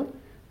soil,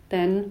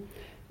 then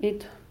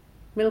it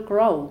will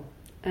grow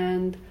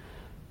and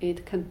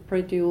it can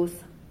produce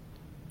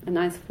a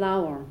nice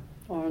flower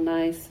or a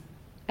nice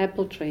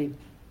apple tree.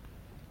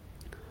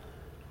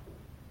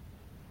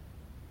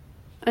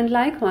 And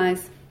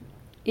likewise,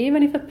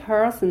 even if a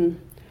person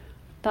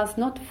does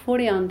not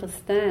fully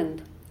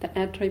understand the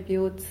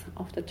attributes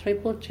of the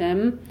triple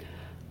gem,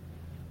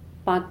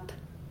 but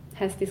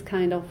has this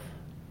kind of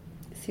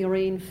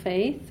serene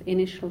faith,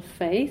 initial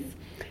faith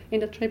in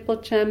the triple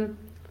gem,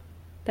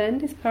 then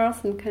this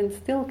person can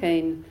still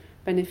gain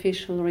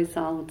beneficial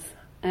results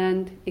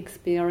and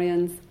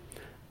experience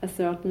a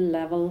certain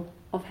level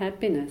of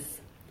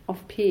happiness,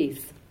 of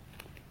peace.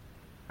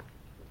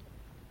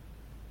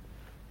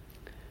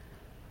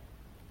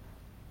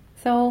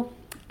 So,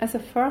 as a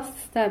first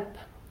step,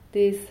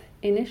 this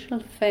initial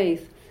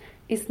faith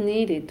is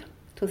needed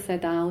to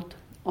set out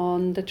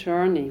on the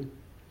journey.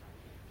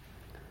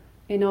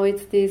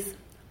 It's this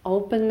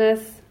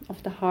openness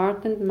of the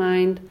heart and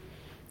mind,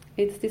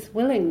 it's this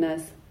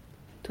willingness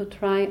to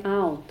try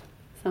out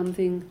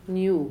something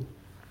new.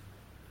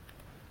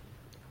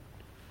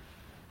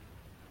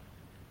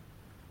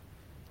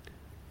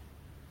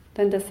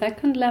 Then the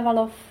second level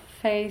of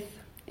faith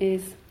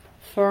is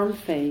firm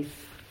faith.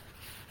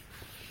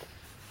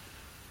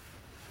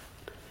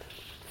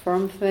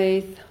 Firm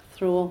faith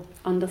through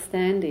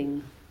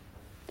understanding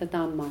the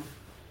Dhamma.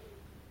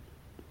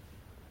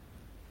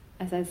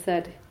 as I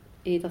said,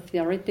 either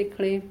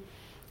theoretically,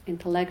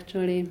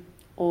 intellectually,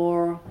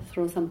 or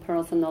through some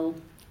personal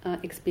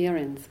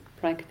experience,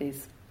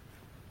 practice.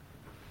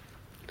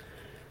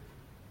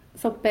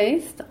 So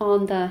based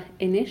on the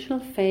initial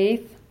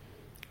faith,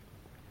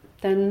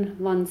 then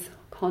one's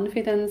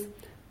confidence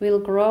will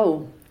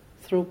grow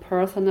through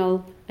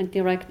personal and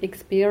direct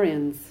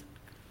experience.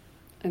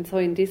 And so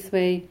in this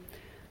way,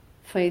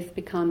 faith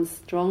becomes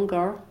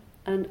stronger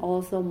and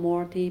also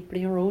more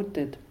deeply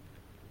rooted.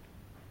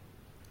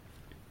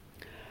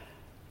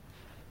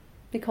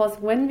 Because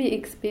when we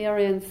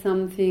experience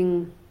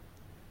something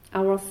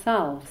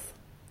ourselves,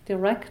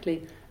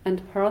 directly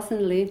and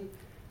personally,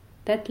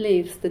 that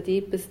leaves the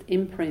deepest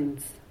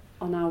imprints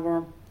on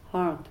our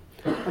heart,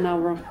 on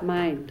our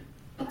mind.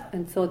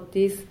 And so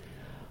this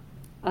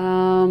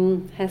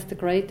has the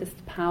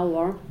greatest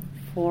power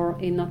for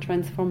inner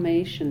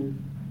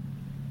transformation.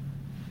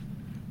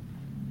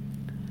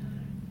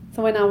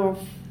 So when our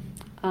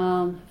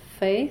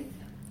faith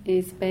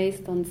is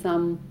based on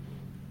some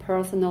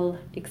personal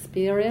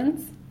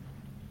experience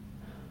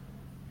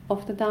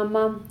of the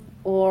Dhamma,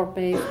 or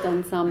based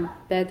on some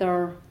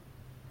better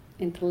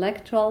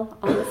intellectual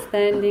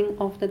understanding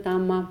of the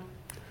Dhamma,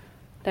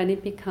 then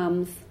it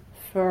becomes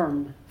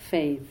firm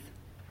faith.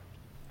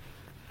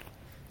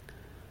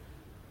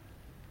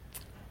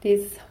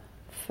 This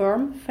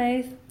firm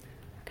faith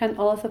can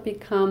also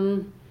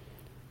become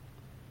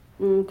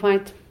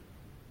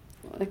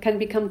it can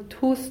become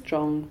too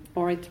strong,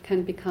 or it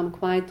can become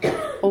quite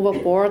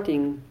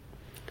overboarding.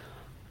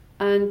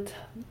 And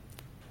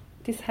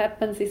this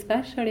happens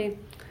especially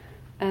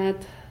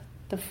at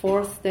the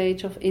fourth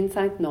stage of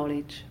insight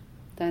knowledge.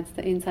 That's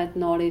the insight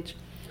knowledge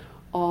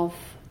of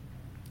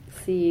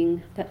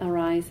seeing the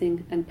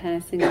arising and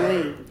passing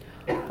away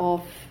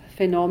of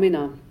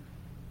phenomena.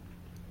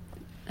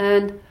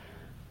 And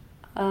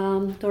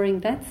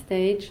during that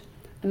stage,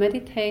 a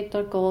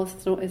meditator goes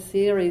through a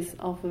series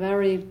of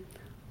very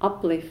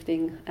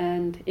uplifting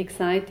and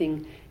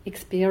exciting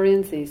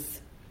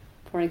experiences.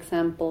 For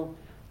example,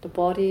 the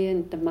body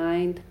and the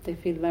mind, they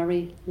feel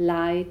very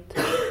light.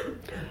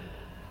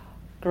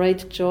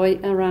 Great joy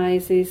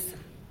arises.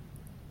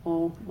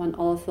 Or one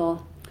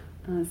also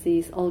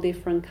sees all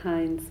different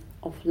kinds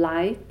of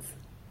lights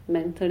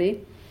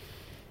mentally.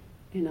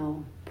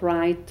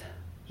 Bright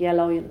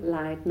yellow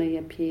light may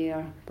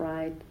appear,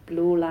 bright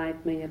blue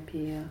light may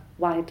appear,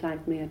 white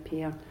light may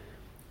appear.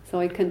 So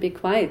it can be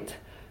quite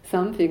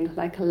something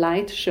like a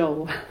light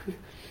show.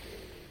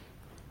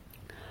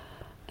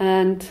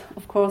 And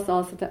of course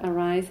also the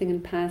arising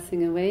and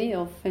passing away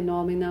of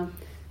phenomena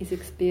is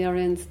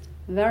experienced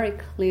very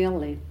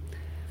clearly.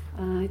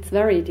 It's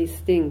very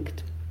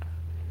distinct.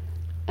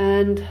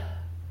 And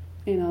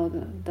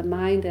the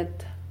mind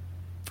at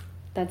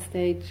that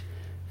stage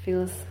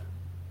feels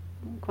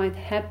quite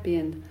happy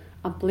and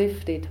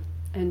uplifted,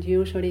 and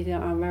usually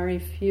there are very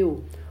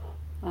few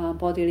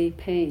bodily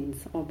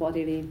pains or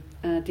bodily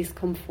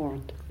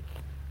discomfort.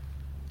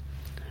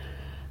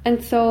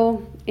 And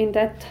so in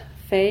that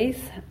phase,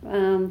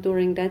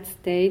 during that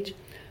stage,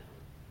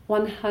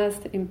 one has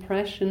the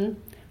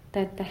impression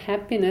that the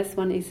happiness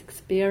one is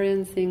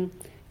experiencing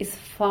is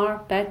far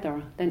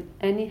better than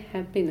any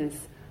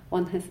happiness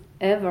one has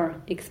ever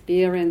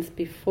experienced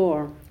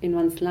before in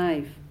one's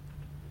life.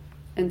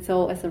 And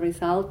so as a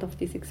result of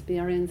these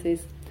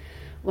experiences,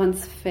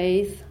 one's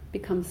faith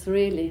becomes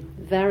really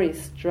very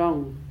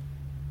strong,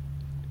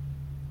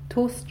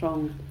 too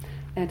strong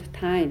at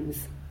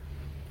times.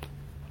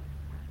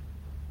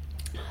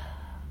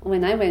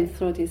 When I went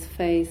through this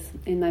phase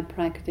in my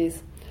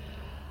practice,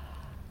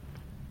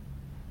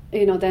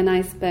 then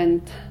I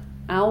spent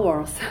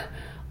hours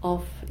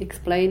of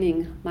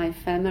explaining my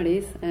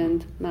families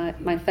and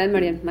my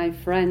family and my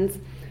friends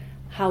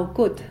how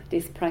good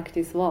this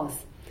practice was.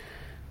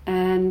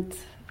 And,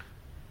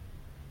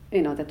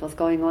 that was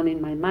going on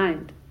in my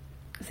mind,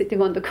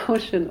 sitting on the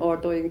cushion or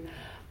doing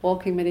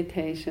walking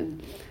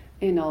meditation,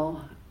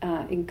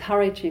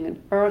 encouraging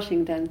and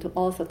urging them to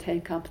also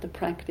take up the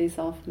practice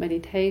of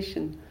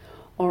meditation,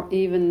 or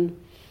even,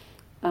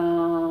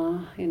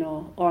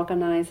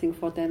 organizing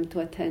for them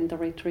to attend a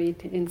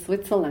retreat in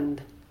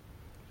Switzerland.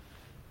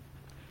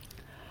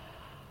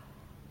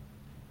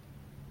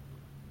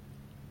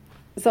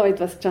 So it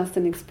was just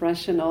an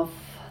expression of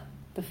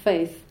the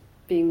faith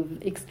being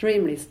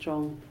extremely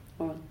strong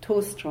or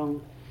too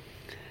strong.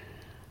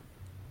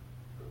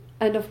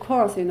 And of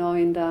course,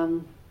 during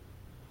the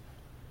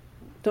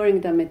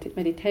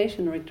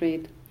meditation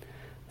retreat,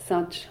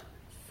 such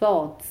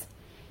thoughts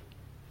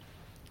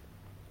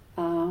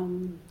are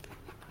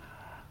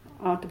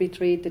to be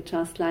treated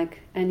just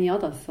like any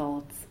other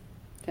thoughts.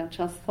 They are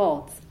just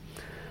thoughts.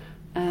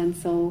 And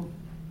so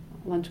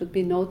one should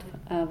be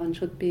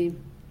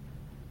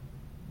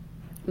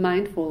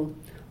mindful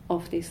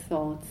of these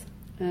thoughts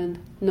and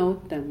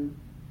note them,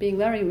 being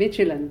very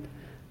vigilant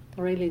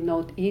to really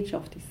note each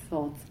of these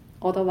thoughts.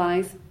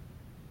 Otherwise,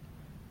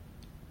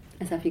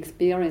 as I've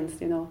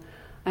experienced,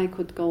 I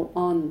could go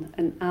on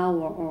an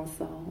hour or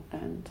so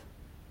and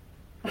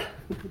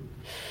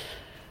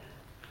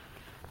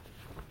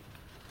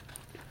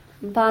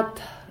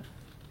But,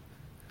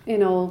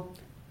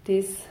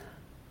 this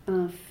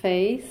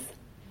phase,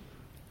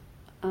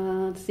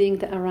 seeing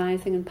the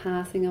arising and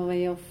passing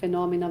away of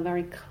phenomena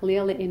very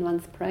clearly in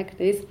one's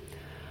practice,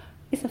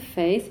 is a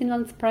phase in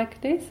one's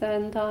practice,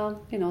 and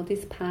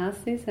this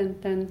passes,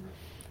 and then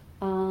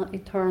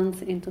it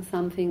turns into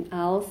something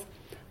else.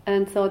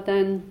 And so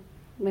then,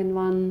 when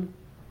one,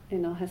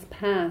 has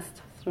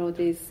passed through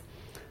this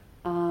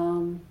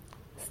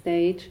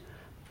stage,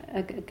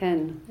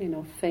 again,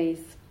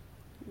 faith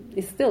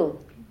is still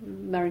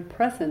very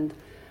present,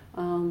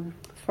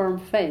 firm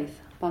faith,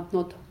 but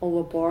not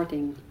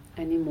overboarding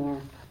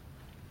anymore.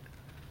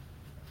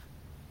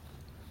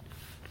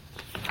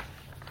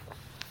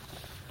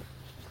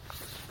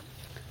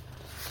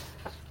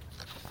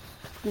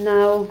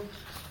 Now,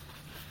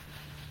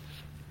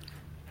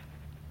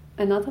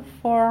 another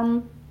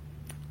form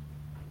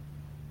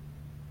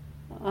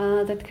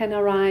that can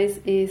arise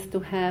is to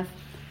have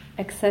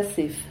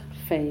excessive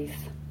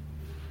faith.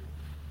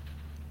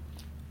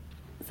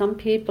 Some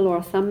people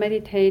or some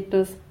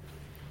meditators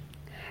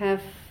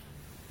have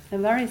a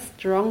very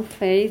strong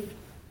faith,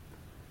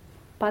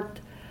 but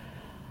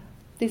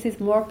this is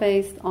more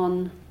based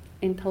on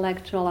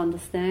intellectual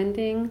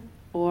understanding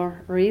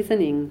or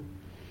reasoning.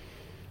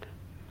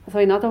 So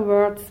in other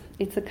words,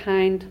 it's a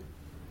kind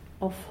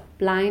of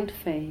blind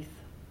faith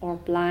or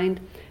blind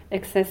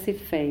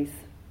excessive faith.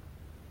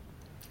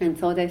 And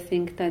so they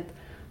think that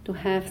to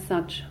have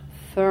such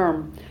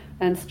firm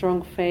and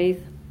strong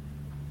faith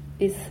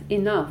is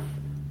enough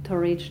to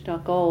reach their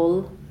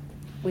goal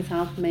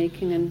without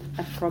making an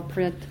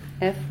appropriate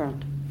effort.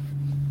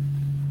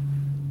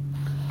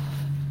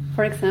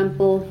 For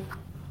example,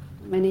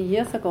 many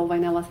years ago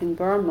when I was in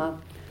Burma,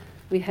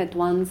 we had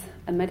once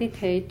a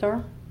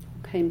meditator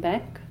who came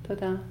back to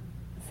the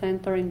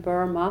center in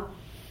Burma.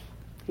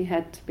 He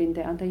had been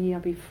there the year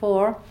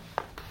before.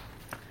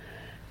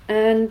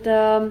 And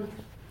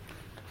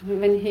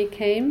when he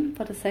came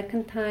for the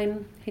second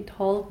time, he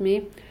told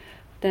me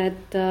that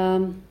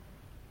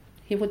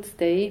he would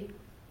stay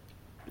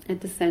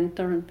at the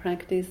center and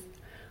practice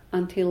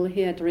until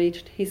he had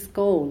reached his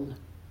goal.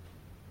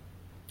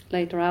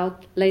 Later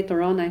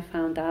on, I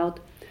found out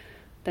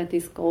that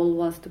his goal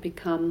was to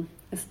become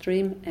a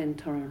stream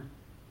enterer,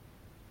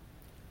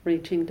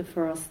 reaching the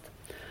first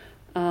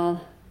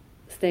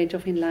stage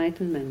of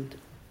enlightenment.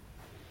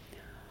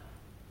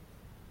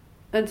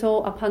 And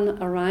so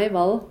upon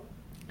arrival,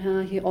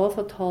 he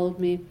also told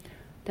me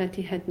that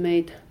he had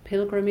made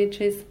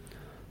pilgrimages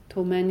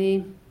to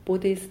many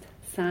Buddhist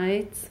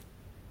sites.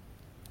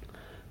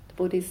 The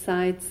Buddhist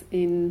sites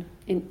in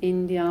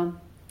India,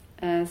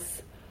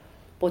 as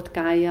Bodh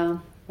Gaya,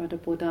 where the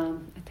Buddha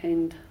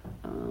attained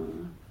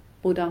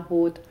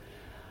Buddhahood,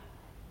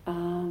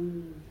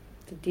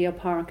 the Deer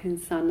Park in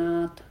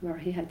Sanat, where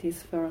he had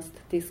his first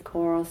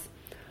discourse,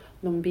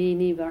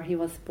 Lumbini, where he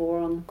was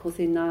born,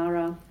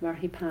 Kusinara, where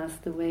he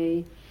passed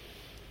away.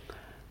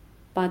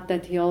 But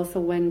that he also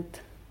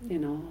went,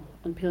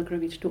 on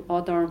pilgrimage to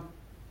other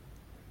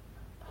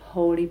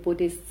holy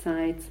Buddhist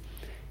sites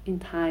in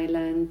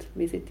Thailand,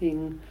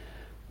 visiting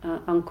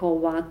Angkor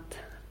Wat,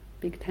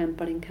 big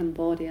temple in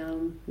Cambodia,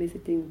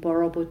 visiting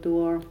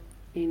Borobudur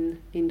in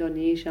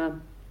Indonesia,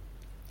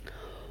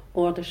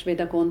 or the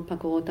Shwedagon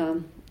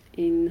Pagoda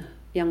in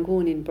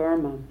Yangon in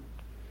Burma.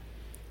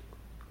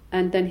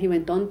 And then he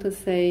went on to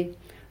say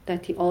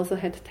that he also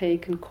had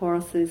taken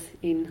courses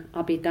in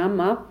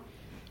Abhidhamma,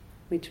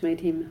 which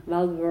made him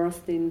well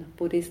versed in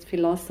Buddhist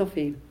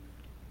philosophy.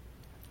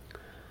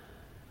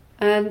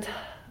 And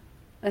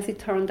as it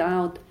turned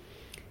out,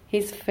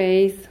 his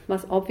faith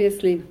was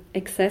obviously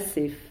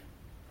excessive.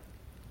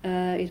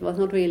 It was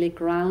not really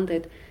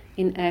grounded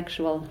in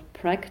actual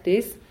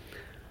practice.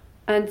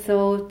 And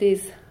so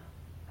this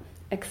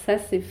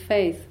excessive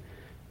faith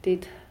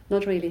did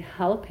not really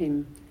help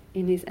him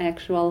in his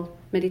actual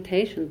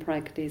meditation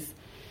practice.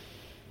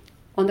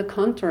 On the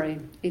contrary,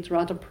 it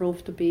rather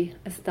proved to be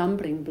a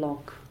stumbling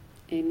block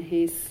in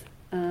his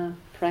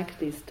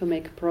practice to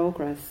make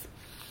progress.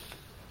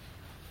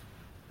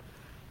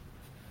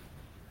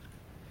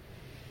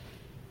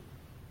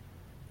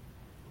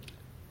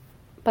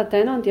 But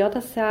then on the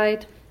other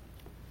side,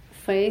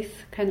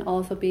 faith can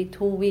also be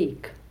too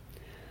weak.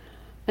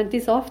 And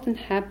this often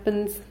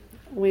happens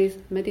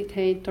with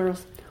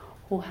meditators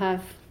who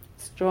have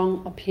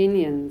strong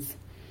opinions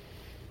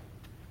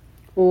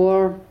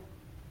or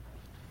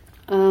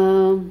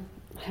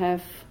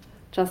have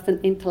just an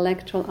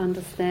intellectual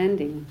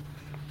understanding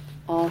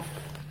of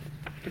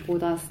the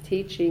Buddha's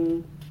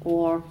teaching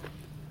or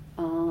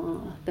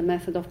the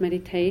method of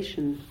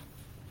meditation.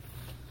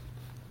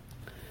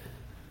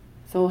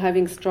 So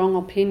having strong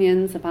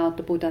opinions about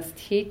the Buddha's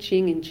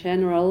teaching in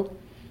general,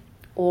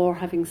 or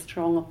having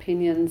strong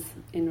opinions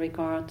in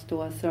regard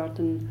to a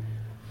certain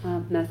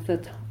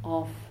method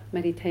of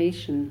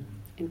meditation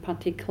in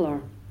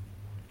particular.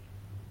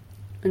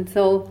 And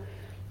so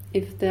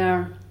if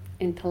their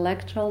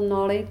intellectual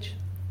knowledge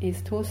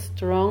is too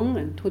strong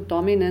and too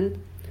dominant,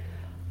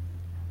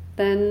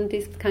 then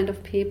these kind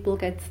of people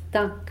get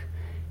stuck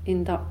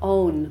in their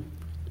own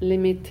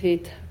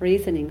limited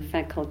reasoning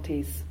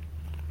faculties.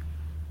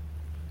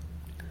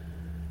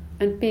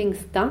 And being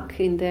stuck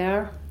in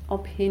their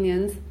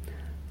opinions,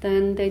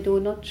 then they do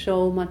not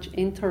show much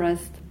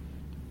interest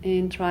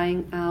in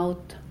trying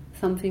out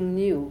something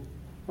new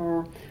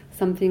or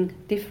something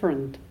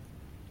different.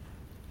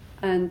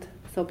 And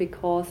so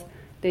because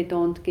they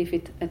don't give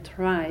it a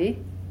try,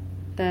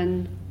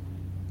 then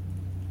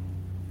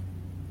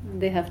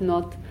they have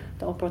not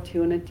the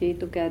opportunity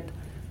to get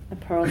a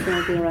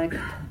personal, direct,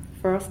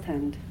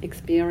 first-hand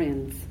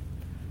experience.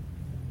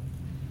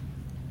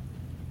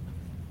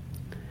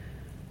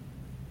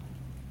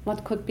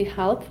 What could be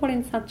helpful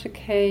in such a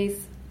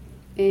case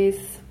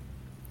is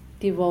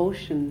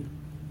devotion.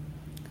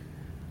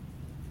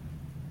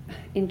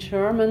 In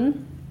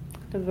German,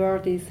 the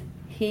word is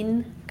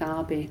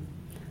Hingabe,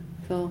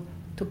 so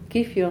to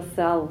give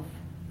yourself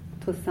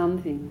to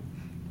something.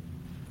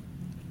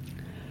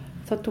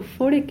 So to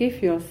fully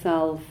give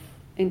yourself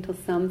into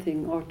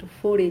something, or to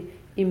fully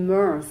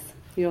immerse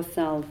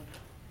yourself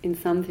in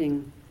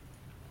something.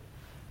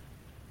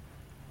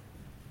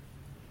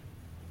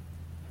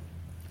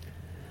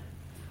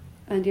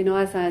 And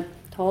as I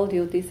told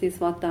you, this is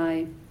what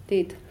I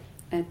did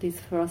at this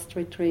first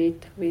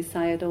retreat with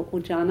Sayadaw U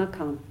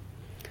Janaka.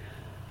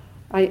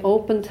 I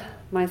opened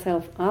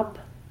myself up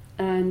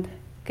and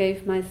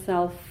gave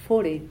myself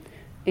fully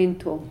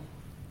into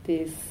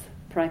this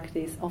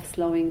practice of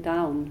slowing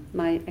down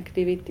my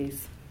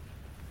activities.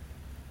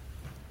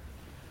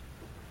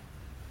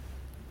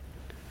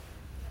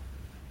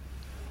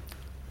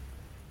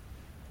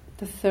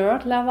 The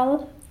third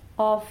level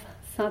of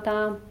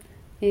saddha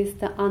is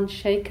the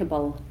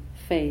unshakable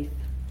faith.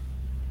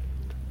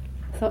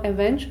 So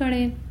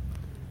eventually,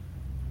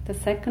 the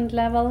second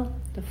level,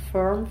 the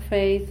firm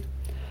faith,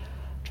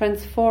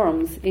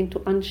 transforms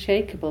into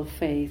unshakable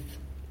faith.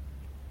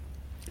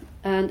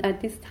 And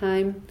at this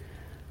time,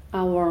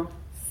 our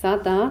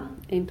saddha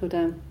into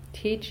the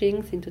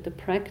teachings, into the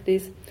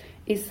practice,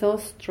 is so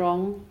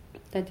strong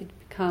that it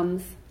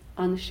becomes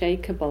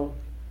unshakable.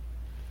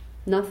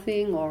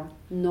 Nothing or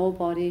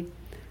nobody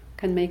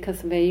can make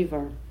us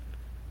waver.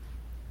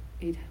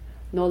 We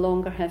no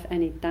longer have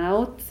any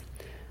doubts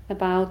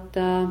about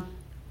the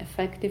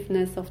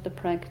effectiveness of the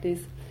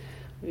practice.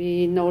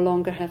 We no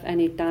longer have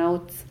any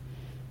doubts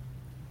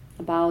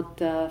about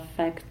the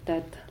fact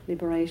that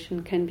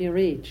liberation can be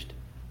reached.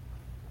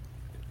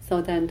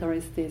 So then there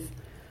is this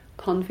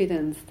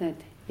confidence that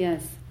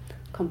yes,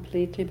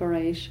 complete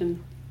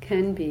liberation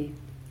can be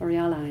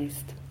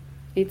realized.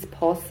 It's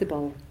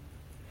possible.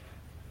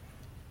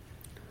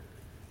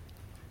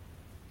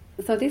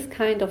 So this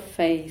kind of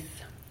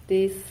faith,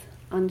 this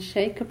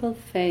unshakable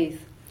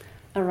faith,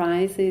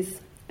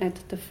 arises at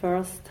the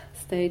first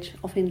stage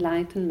of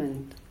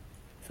enlightenment,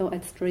 so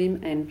at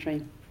stream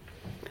entry.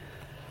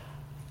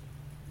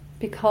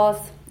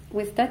 Because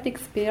with that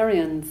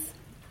experience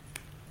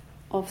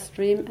of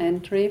stream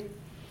entry,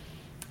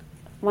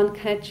 one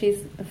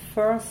catches a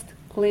first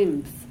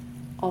glimpse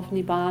of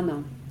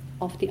Nibbana,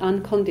 of the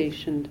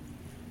unconditioned.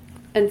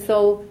 And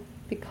so,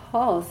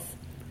 because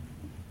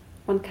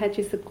one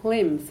catches a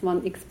glimpse,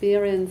 one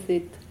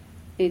experiences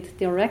it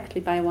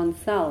directly by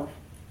oneself,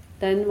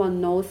 then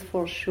one knows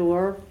for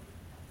sure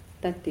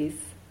that this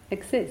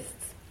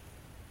exists,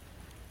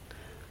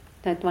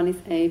 that one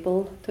is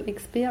able to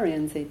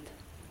experience it.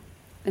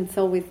 And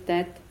so with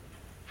that,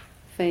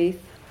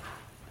 faith,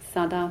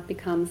 saddha,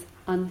 becomes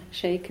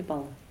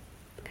unshakable,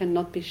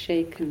 cannot be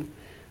shaken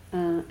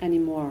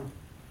anymore.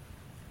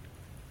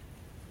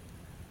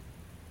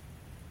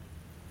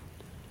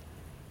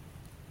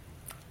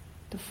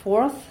 The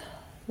fourth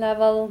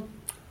level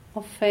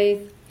of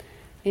faith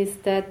is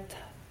that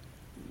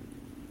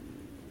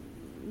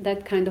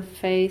kind of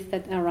faith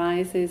that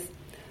arises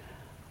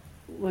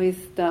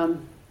with the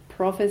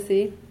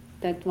prophecy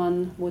that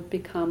one would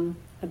become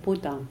a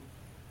Buddha.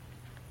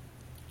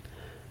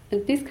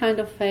 And this kind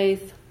of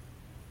faith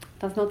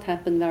does not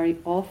happen very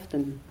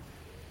often.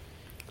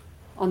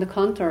 On the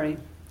contrary,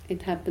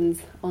 it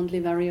happens only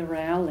very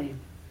rarely.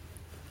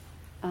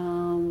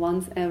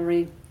 Once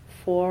every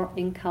 4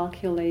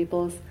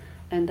 incalculables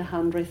and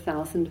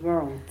 100,000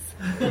 worlds.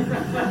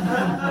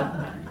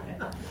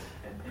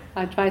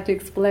 I try to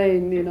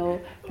explain,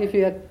 give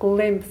you a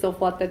glimpse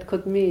of what that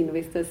could mean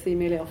with the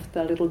simile of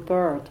the little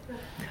bird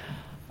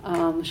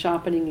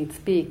sharpening its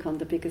beak on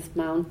the biggest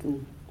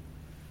mountain.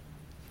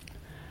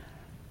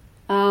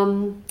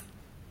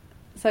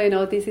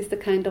 So, this is the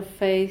kind of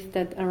faith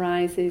that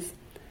arises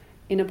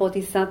in a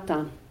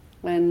bodhisattva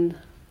when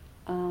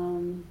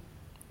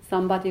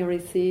somebody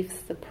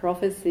receives the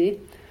prophecy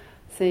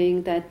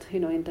saying that,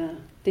 in the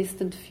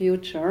distant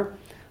future,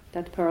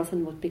 that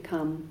person would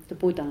become the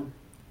Buddha.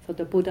 So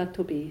the Buddha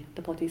to be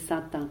the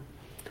bodhisattva.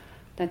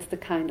 That's the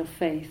kind of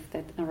faith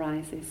that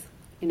arises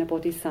in a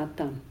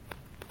bodhisattva.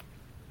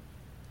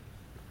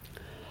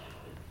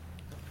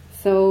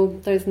 So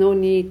there's no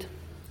need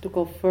to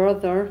go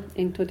further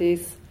into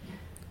this,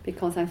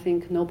 because I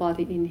think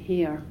nobody in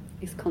here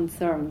is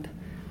concerned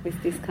with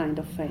this kind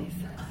of faith.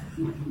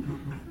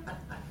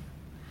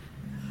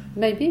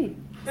 Maybe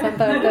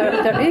Sometimes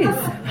there is.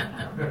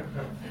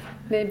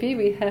 Maybe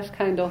we have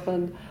kind of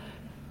an,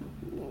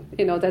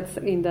 that's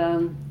in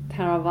the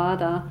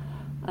Theravada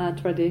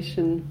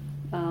tradition.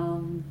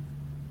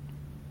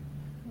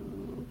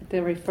 They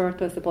refer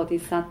to as a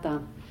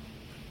bodhisattva.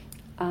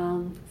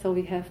 So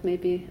we have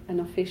maybe an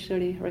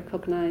officially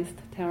recognized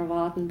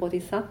Theravadan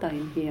bodhisattva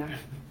in here.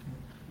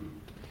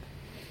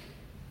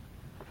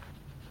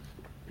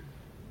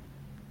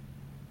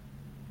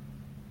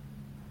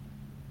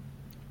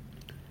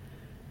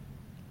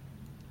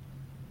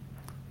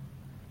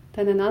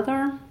 Then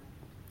another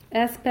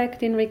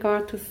aspect in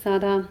regard to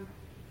saddha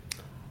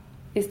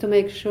is to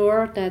make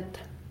sure that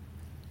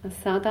a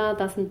saddha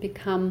doesn't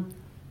become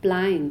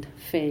blind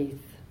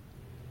faith,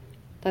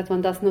 that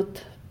one does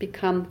not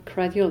become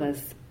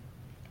credulous.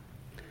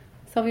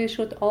 So we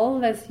should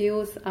always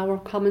use our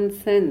common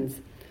sense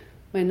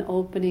when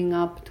opening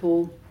up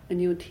to a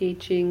new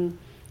teaching,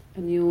 a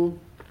new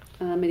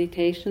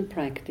meditation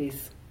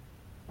practice.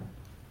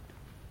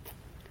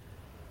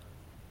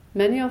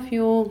 Many of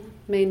you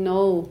may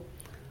know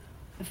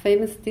a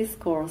famous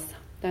discourse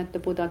that the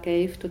Buddha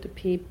gave to the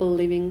people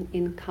living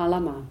in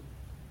Kalama.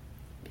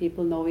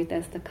 People know it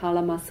as the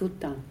Kalama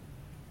Sutta.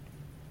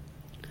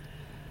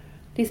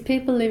 These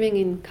people living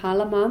in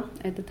Kalama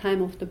at the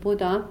time of the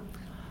Buddha,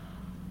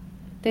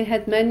 they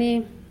had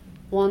many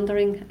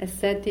wandering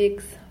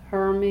ascetics,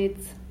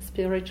 hermits,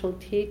 spiritual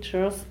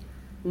teachers,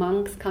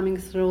 monks coming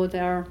through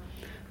their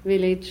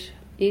village,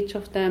 each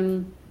of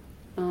them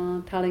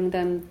telling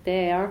them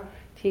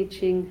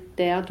teaching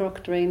their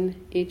doctrine,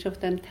 each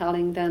of them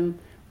telling them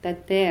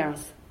that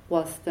theirs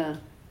was the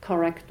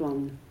correct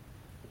one,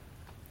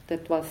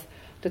 that was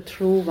the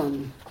true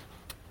one.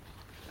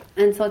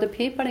 And so the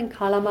people in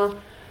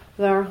Kalama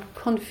were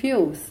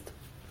confused,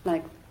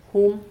 like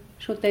whom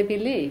should they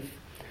believe?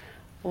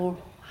 Or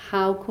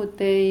how could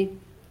they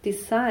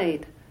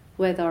decide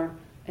whether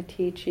a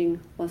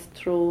teaching was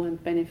true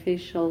and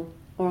beneficial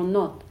or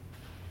not?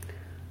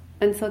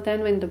 And so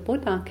then when the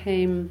Buddha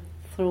came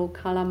through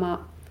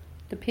Kalama,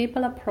 the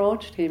people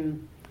approached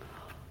him,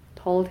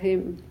 told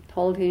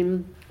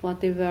him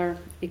what they were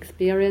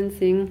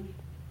experiencing,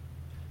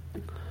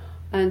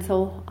 and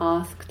so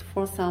asked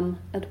for some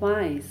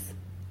advice.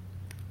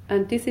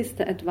 And this is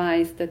the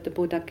advice that the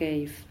Buddha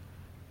gave.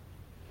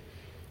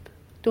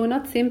 Do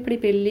not simply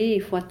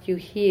believe what you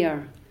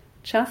hear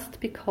just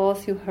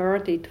because you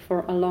heard it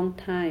for a long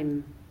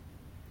time.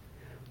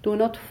 Do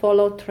not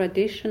follow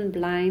tradition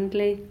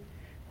blindly,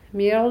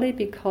 merely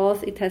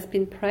because it has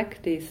been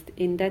practiced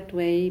in that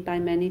way by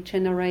many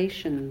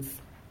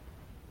generations.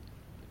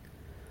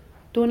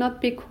 Do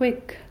not be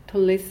quick to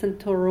listen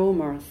to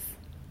rumors.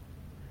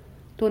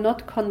 Do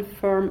not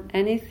confirm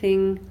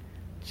anything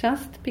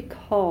just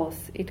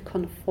because it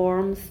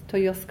conforms to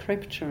your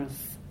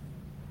scriptures.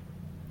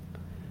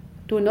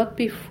 Do not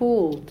be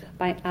fooled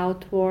by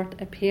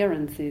outward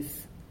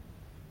appearances.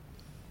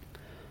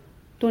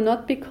 Do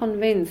not be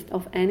convinced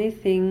of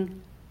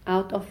anything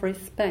out of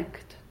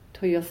respect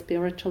to your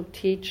spiritual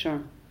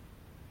teacher.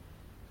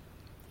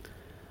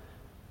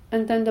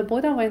 And then the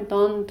Buddha went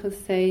on to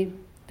say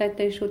that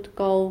they should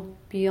go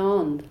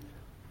beyond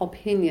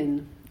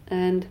opinion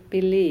and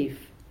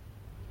belief.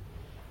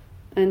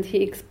 And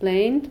he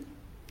explained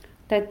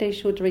that they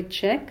should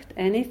reject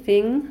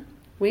anything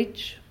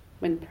which,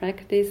 when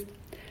practiced,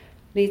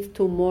 leads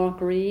to more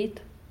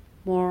greed,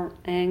 more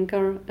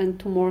anger, and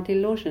to more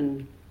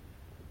delusion.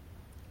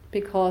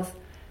 Because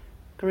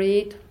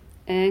greed,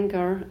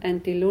 anger,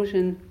 and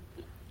delusion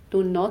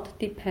do not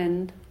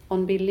depend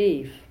on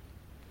belief.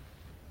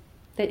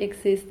 They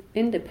exist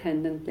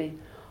independently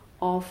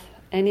of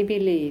any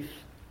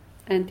belief,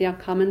 and they are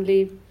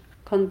commonly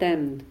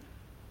condemned.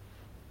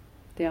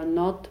 They are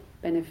not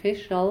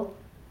beneficial,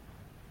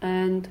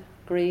 and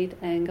greed,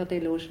 anger,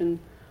 delusion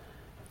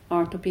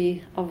are to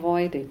be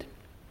avoided.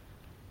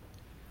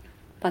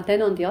 But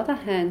then on the other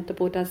hand, the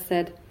Buddha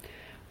said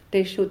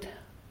they should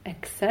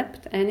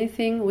accept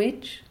anything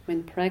which,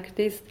 when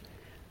practiced,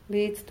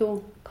 leads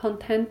to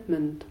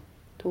contentment,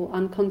 to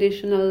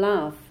unconditional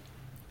love,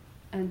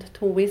 and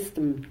to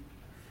wisdom.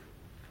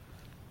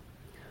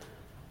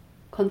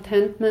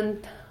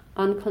 Contentment,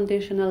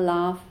 unconditional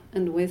love,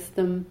 and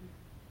wisdom,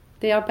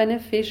 they are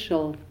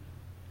beneficial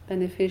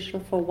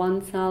for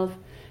oneself,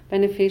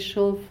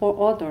 beneficial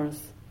for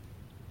others.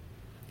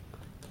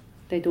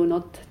 They do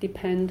not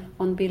depend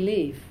on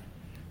belief.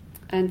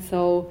 And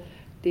so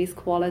these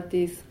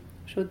qualities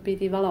should be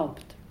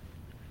developed.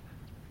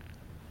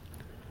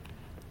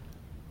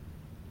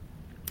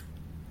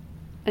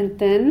 And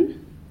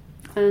then,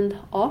 and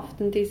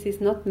often this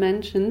is not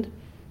mentioned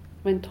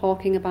when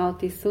talking about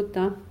this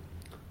sutta,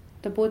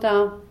 the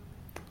Buddha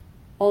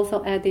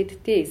also added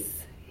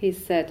this. He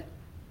said,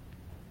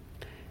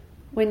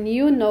 when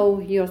you know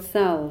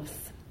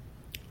yourselves,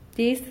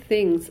 these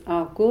things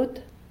are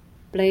good,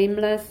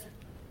 blameless,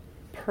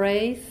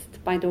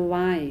 praised by the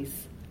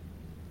wise,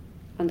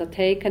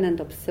 undertaken and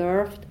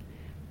observed,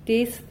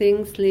 these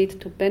things lead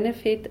to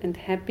benefit and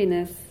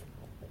happiness,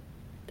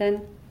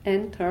 then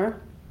enter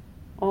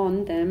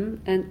on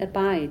them and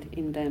abide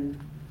in them.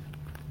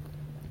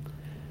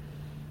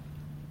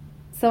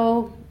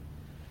 So,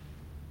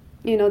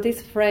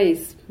 this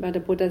phrase where the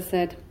Buddha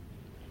said,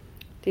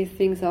 these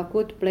things are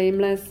good,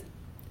 blameless,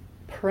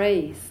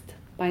 praised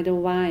by the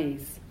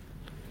wise.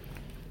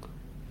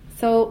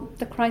 So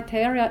the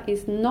criteria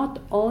is not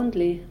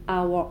only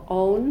our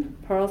own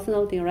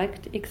personal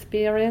direct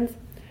experience,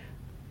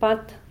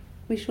 but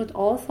we should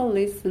also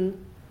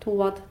listen to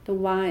what the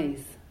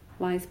wise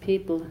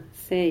people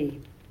say.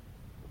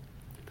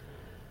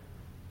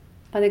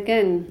 But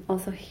again,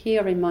 also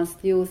here we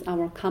must use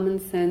our common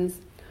sense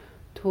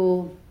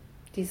to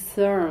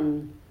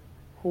discern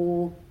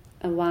who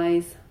a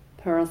wise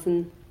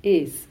person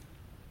is.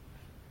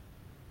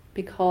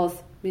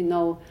 Because we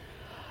know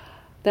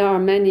there are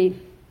many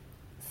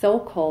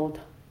so-called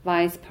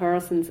wise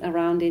persons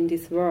around in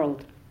this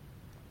world.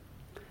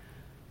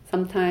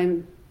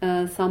 Sometimes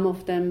some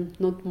of them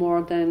not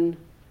more than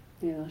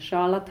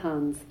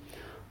charlatans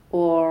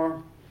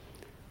or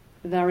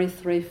very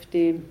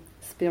thrifty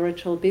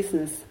spiritual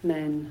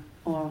businessmen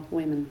or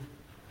women.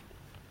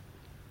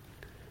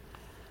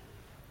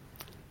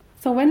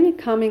 So when we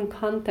come in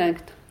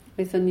contact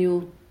with a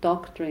new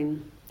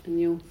doctrine, a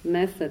new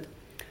method,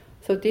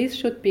 so these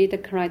should be the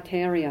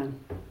criteria.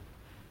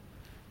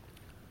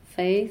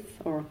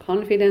 Faith or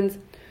confidence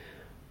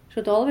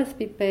should always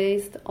be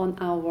based on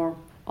our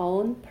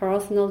own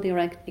personal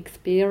direct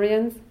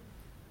experience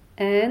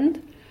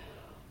and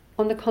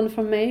on the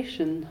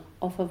confirmation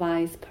of a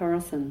wise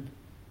person.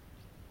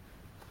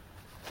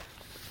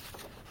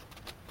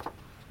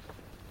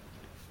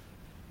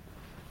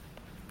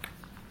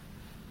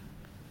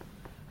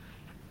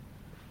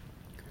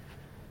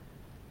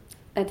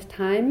 At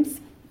times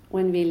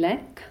when we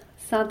lack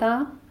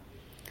saddha,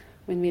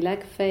 when we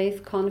lack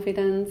faith,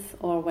 confidence,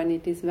 or when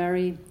it is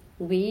very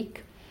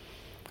weak,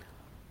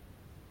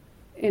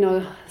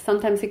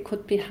 sometimes it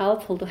could be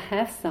helpful to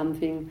have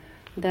something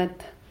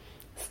that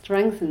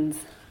strengthens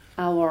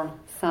our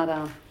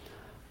saddha,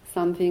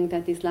 something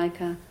that is like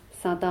a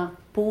saddha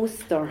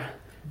booster,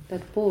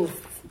 that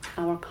boosts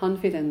our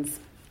confidence,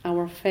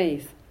 our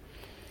faith.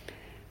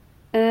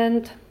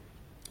 And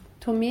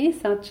to me,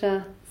 such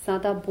a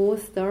saddha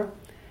booster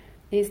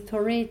is to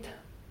read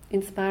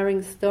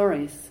inspiring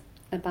stories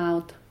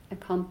about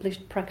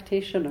accomplished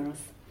practitioners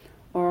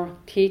or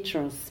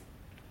teachers.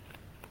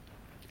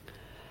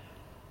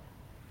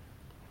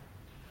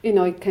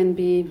 It can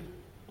be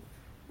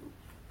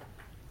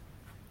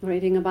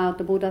reading about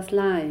the Buddha's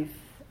life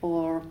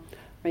or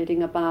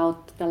reading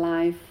about the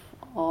life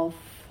of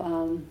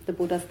the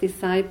Buddha's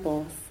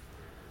disciples.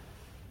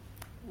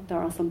 There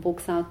are some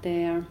books out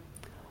there.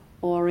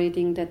 Or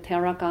reading the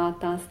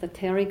Theragatas, the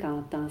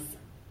Therigatas.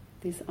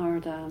 These are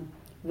the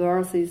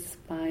verses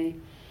by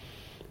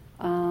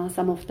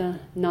some of the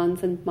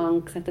nuns and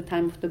monks at the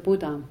time of the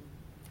Buddha,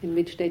 in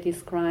which they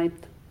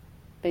described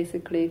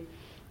basically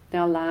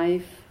their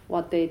life,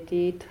 what they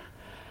did,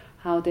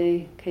 how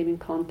they came in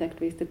contact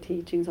with the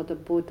teachings of the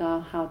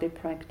Buddha, how they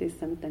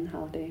practiced, and then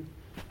how they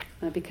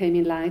became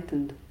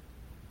enlightened.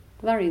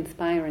 Very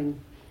inspiring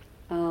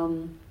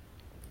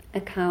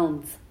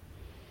accounts.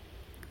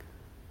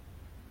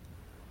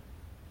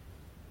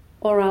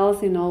 Or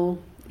else,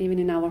 even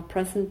in our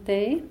present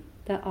day,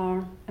 there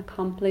are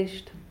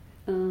accomplished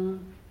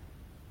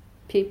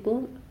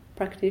people,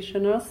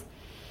 practitioners.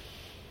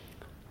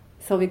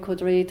 So we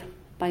could read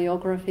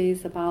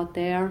biographies about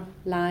their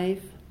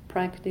life,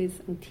 practice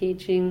and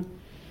teaching.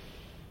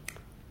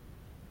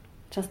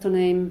 Just to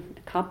name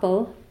a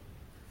couple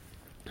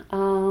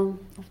of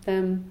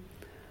them,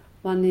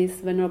 one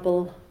is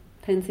Venerable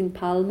Tenzin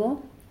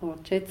Palmo, or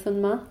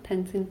Jetsunma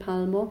Tenzin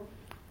Palmo,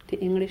 the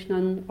English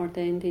nun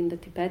ordained in the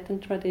Tibetan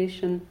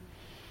tradition.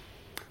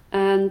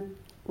 And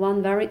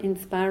one very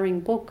inspiring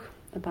book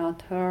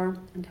about her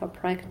and her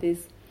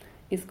practice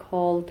is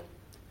called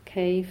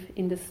Cave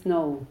in the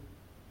Snow.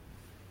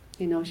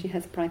 She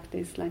has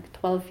practiced like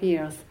 12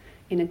 years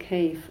in a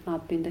cave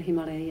up in the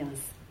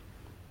Himalayas.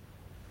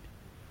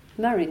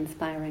 Very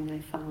inspiring, I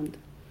found.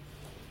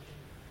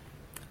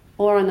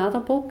 Or another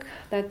book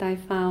that I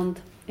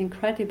found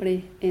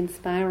incredibly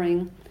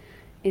inspiring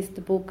is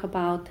the book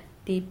about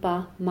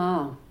Deepa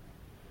Ma,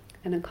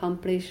 an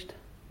accomplished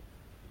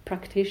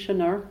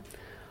practitioner,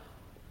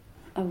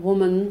 a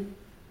woman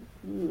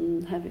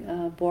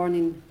born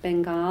in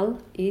Bengal,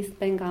 East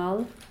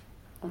Bengal,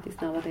 what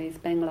is nowadays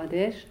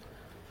Bangladesh,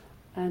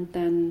 and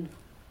then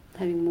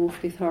having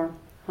moved with her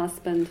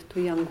husband to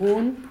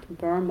Yangon, to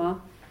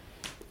Burma.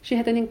 She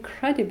had an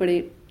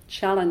incredibly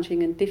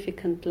challenging and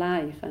difficult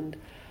life, and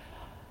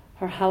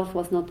her health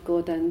was not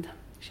good, and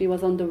she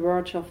was on the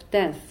verge of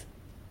death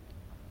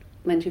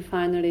when she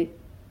finally,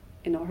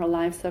 her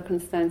life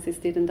circumstances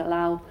didn't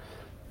allow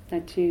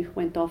that she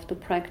went off to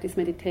practice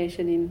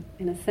meditation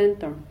in a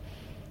center.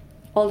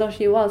 Although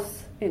she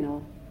was,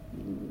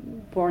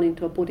 born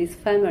into a Buddhist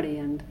family,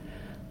 and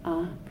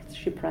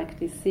she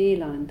practiced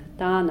sila and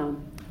dana,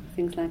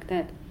 things like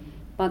that.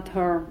 But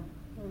her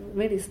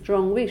really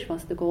strong wish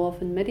was to go off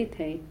and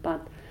meditate,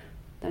 but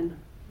then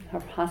her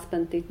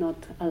husband did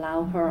not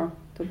allow her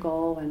to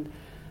go, and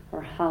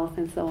her health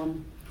and so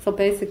on. So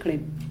basically,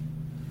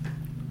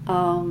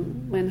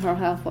 when her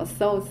health was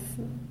so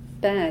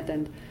bad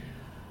and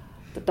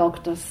the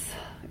doctors,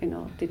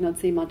 did not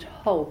see much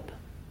hope.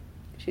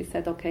 She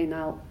said, okay,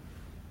 now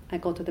I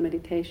go to the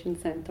meditation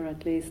center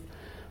at least.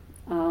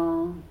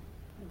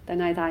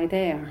 Then I die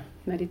there,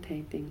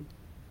 meditating.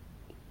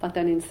 But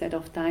then instead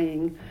of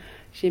dying,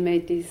 she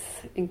made this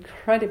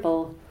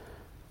incredible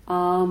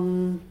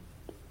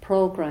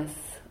progress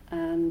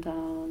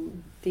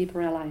and deep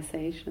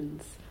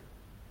realizations.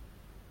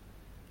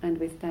 And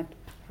with that,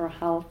 her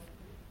health,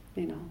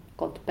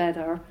 got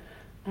better,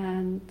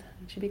 and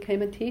she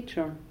became a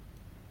teacher.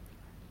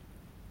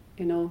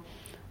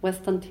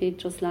 Western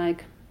teachers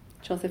like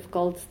Joseph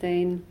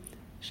Goldstein,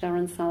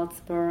 Sharon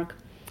Salzberg,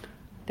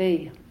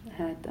 they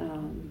had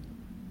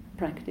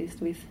practiced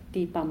with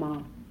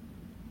deepen.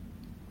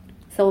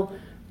 So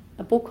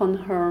a book on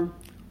her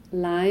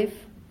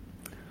life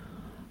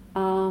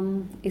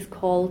is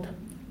called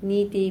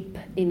Knee Deep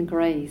in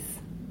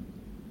Grace,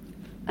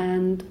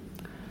 and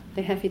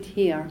they have it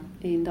here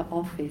in the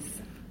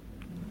office.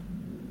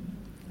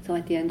 So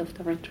at the end of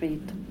the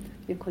retreat,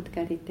 you could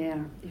get it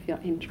there if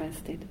you're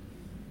interested.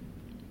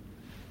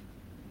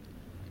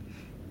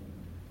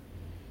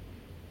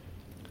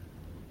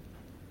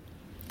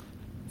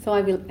 So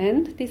I will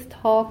end this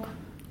talk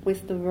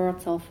with the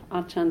words of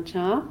Ajahn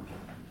Chah,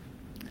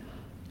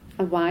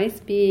 a wise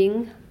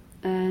being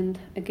and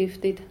a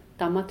gifted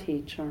Dhamma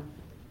teacher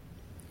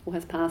who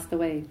has passed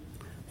away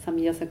some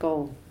years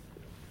ago.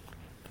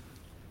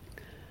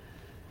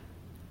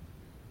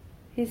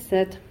 He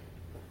said,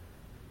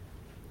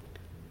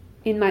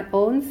 "In my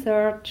own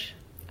search,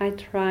 I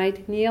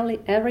tried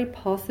nearly every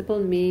possible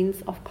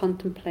means of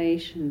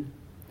contemplation.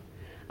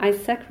 I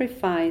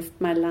sacrificed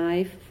my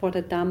life for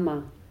the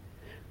Dhamma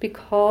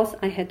because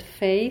I had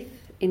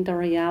faith in the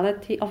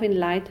reality of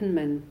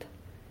enlightenment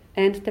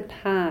and the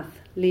path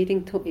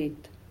leading to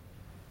it.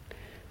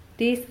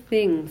 These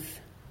things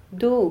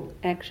do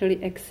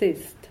actually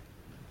exist,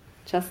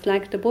 just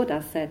like the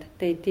Buddha said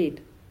they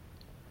did.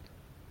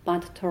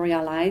 But to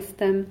realize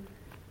them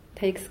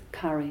takes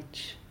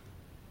courage."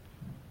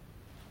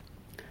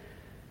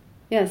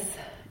 Yes,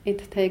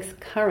 it takes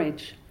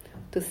courage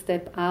to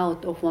step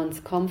out of one's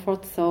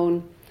comfort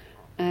zone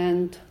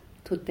and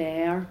to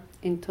dare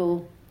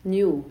into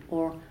new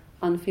or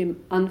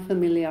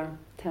unfamiliar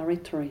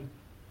territory.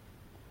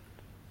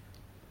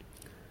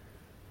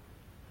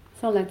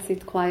 So let's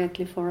sit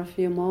quietly for a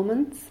few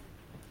moments.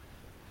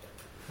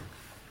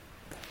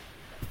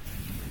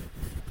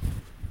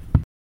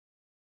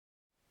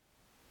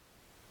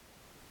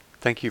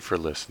 Thank you for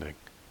listening.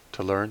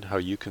 To learn how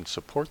you can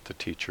support the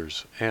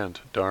teachers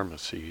and Dharma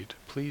Seed,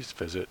 please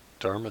visit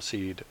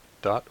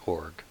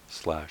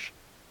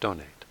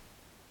dharmaseed.org/donate.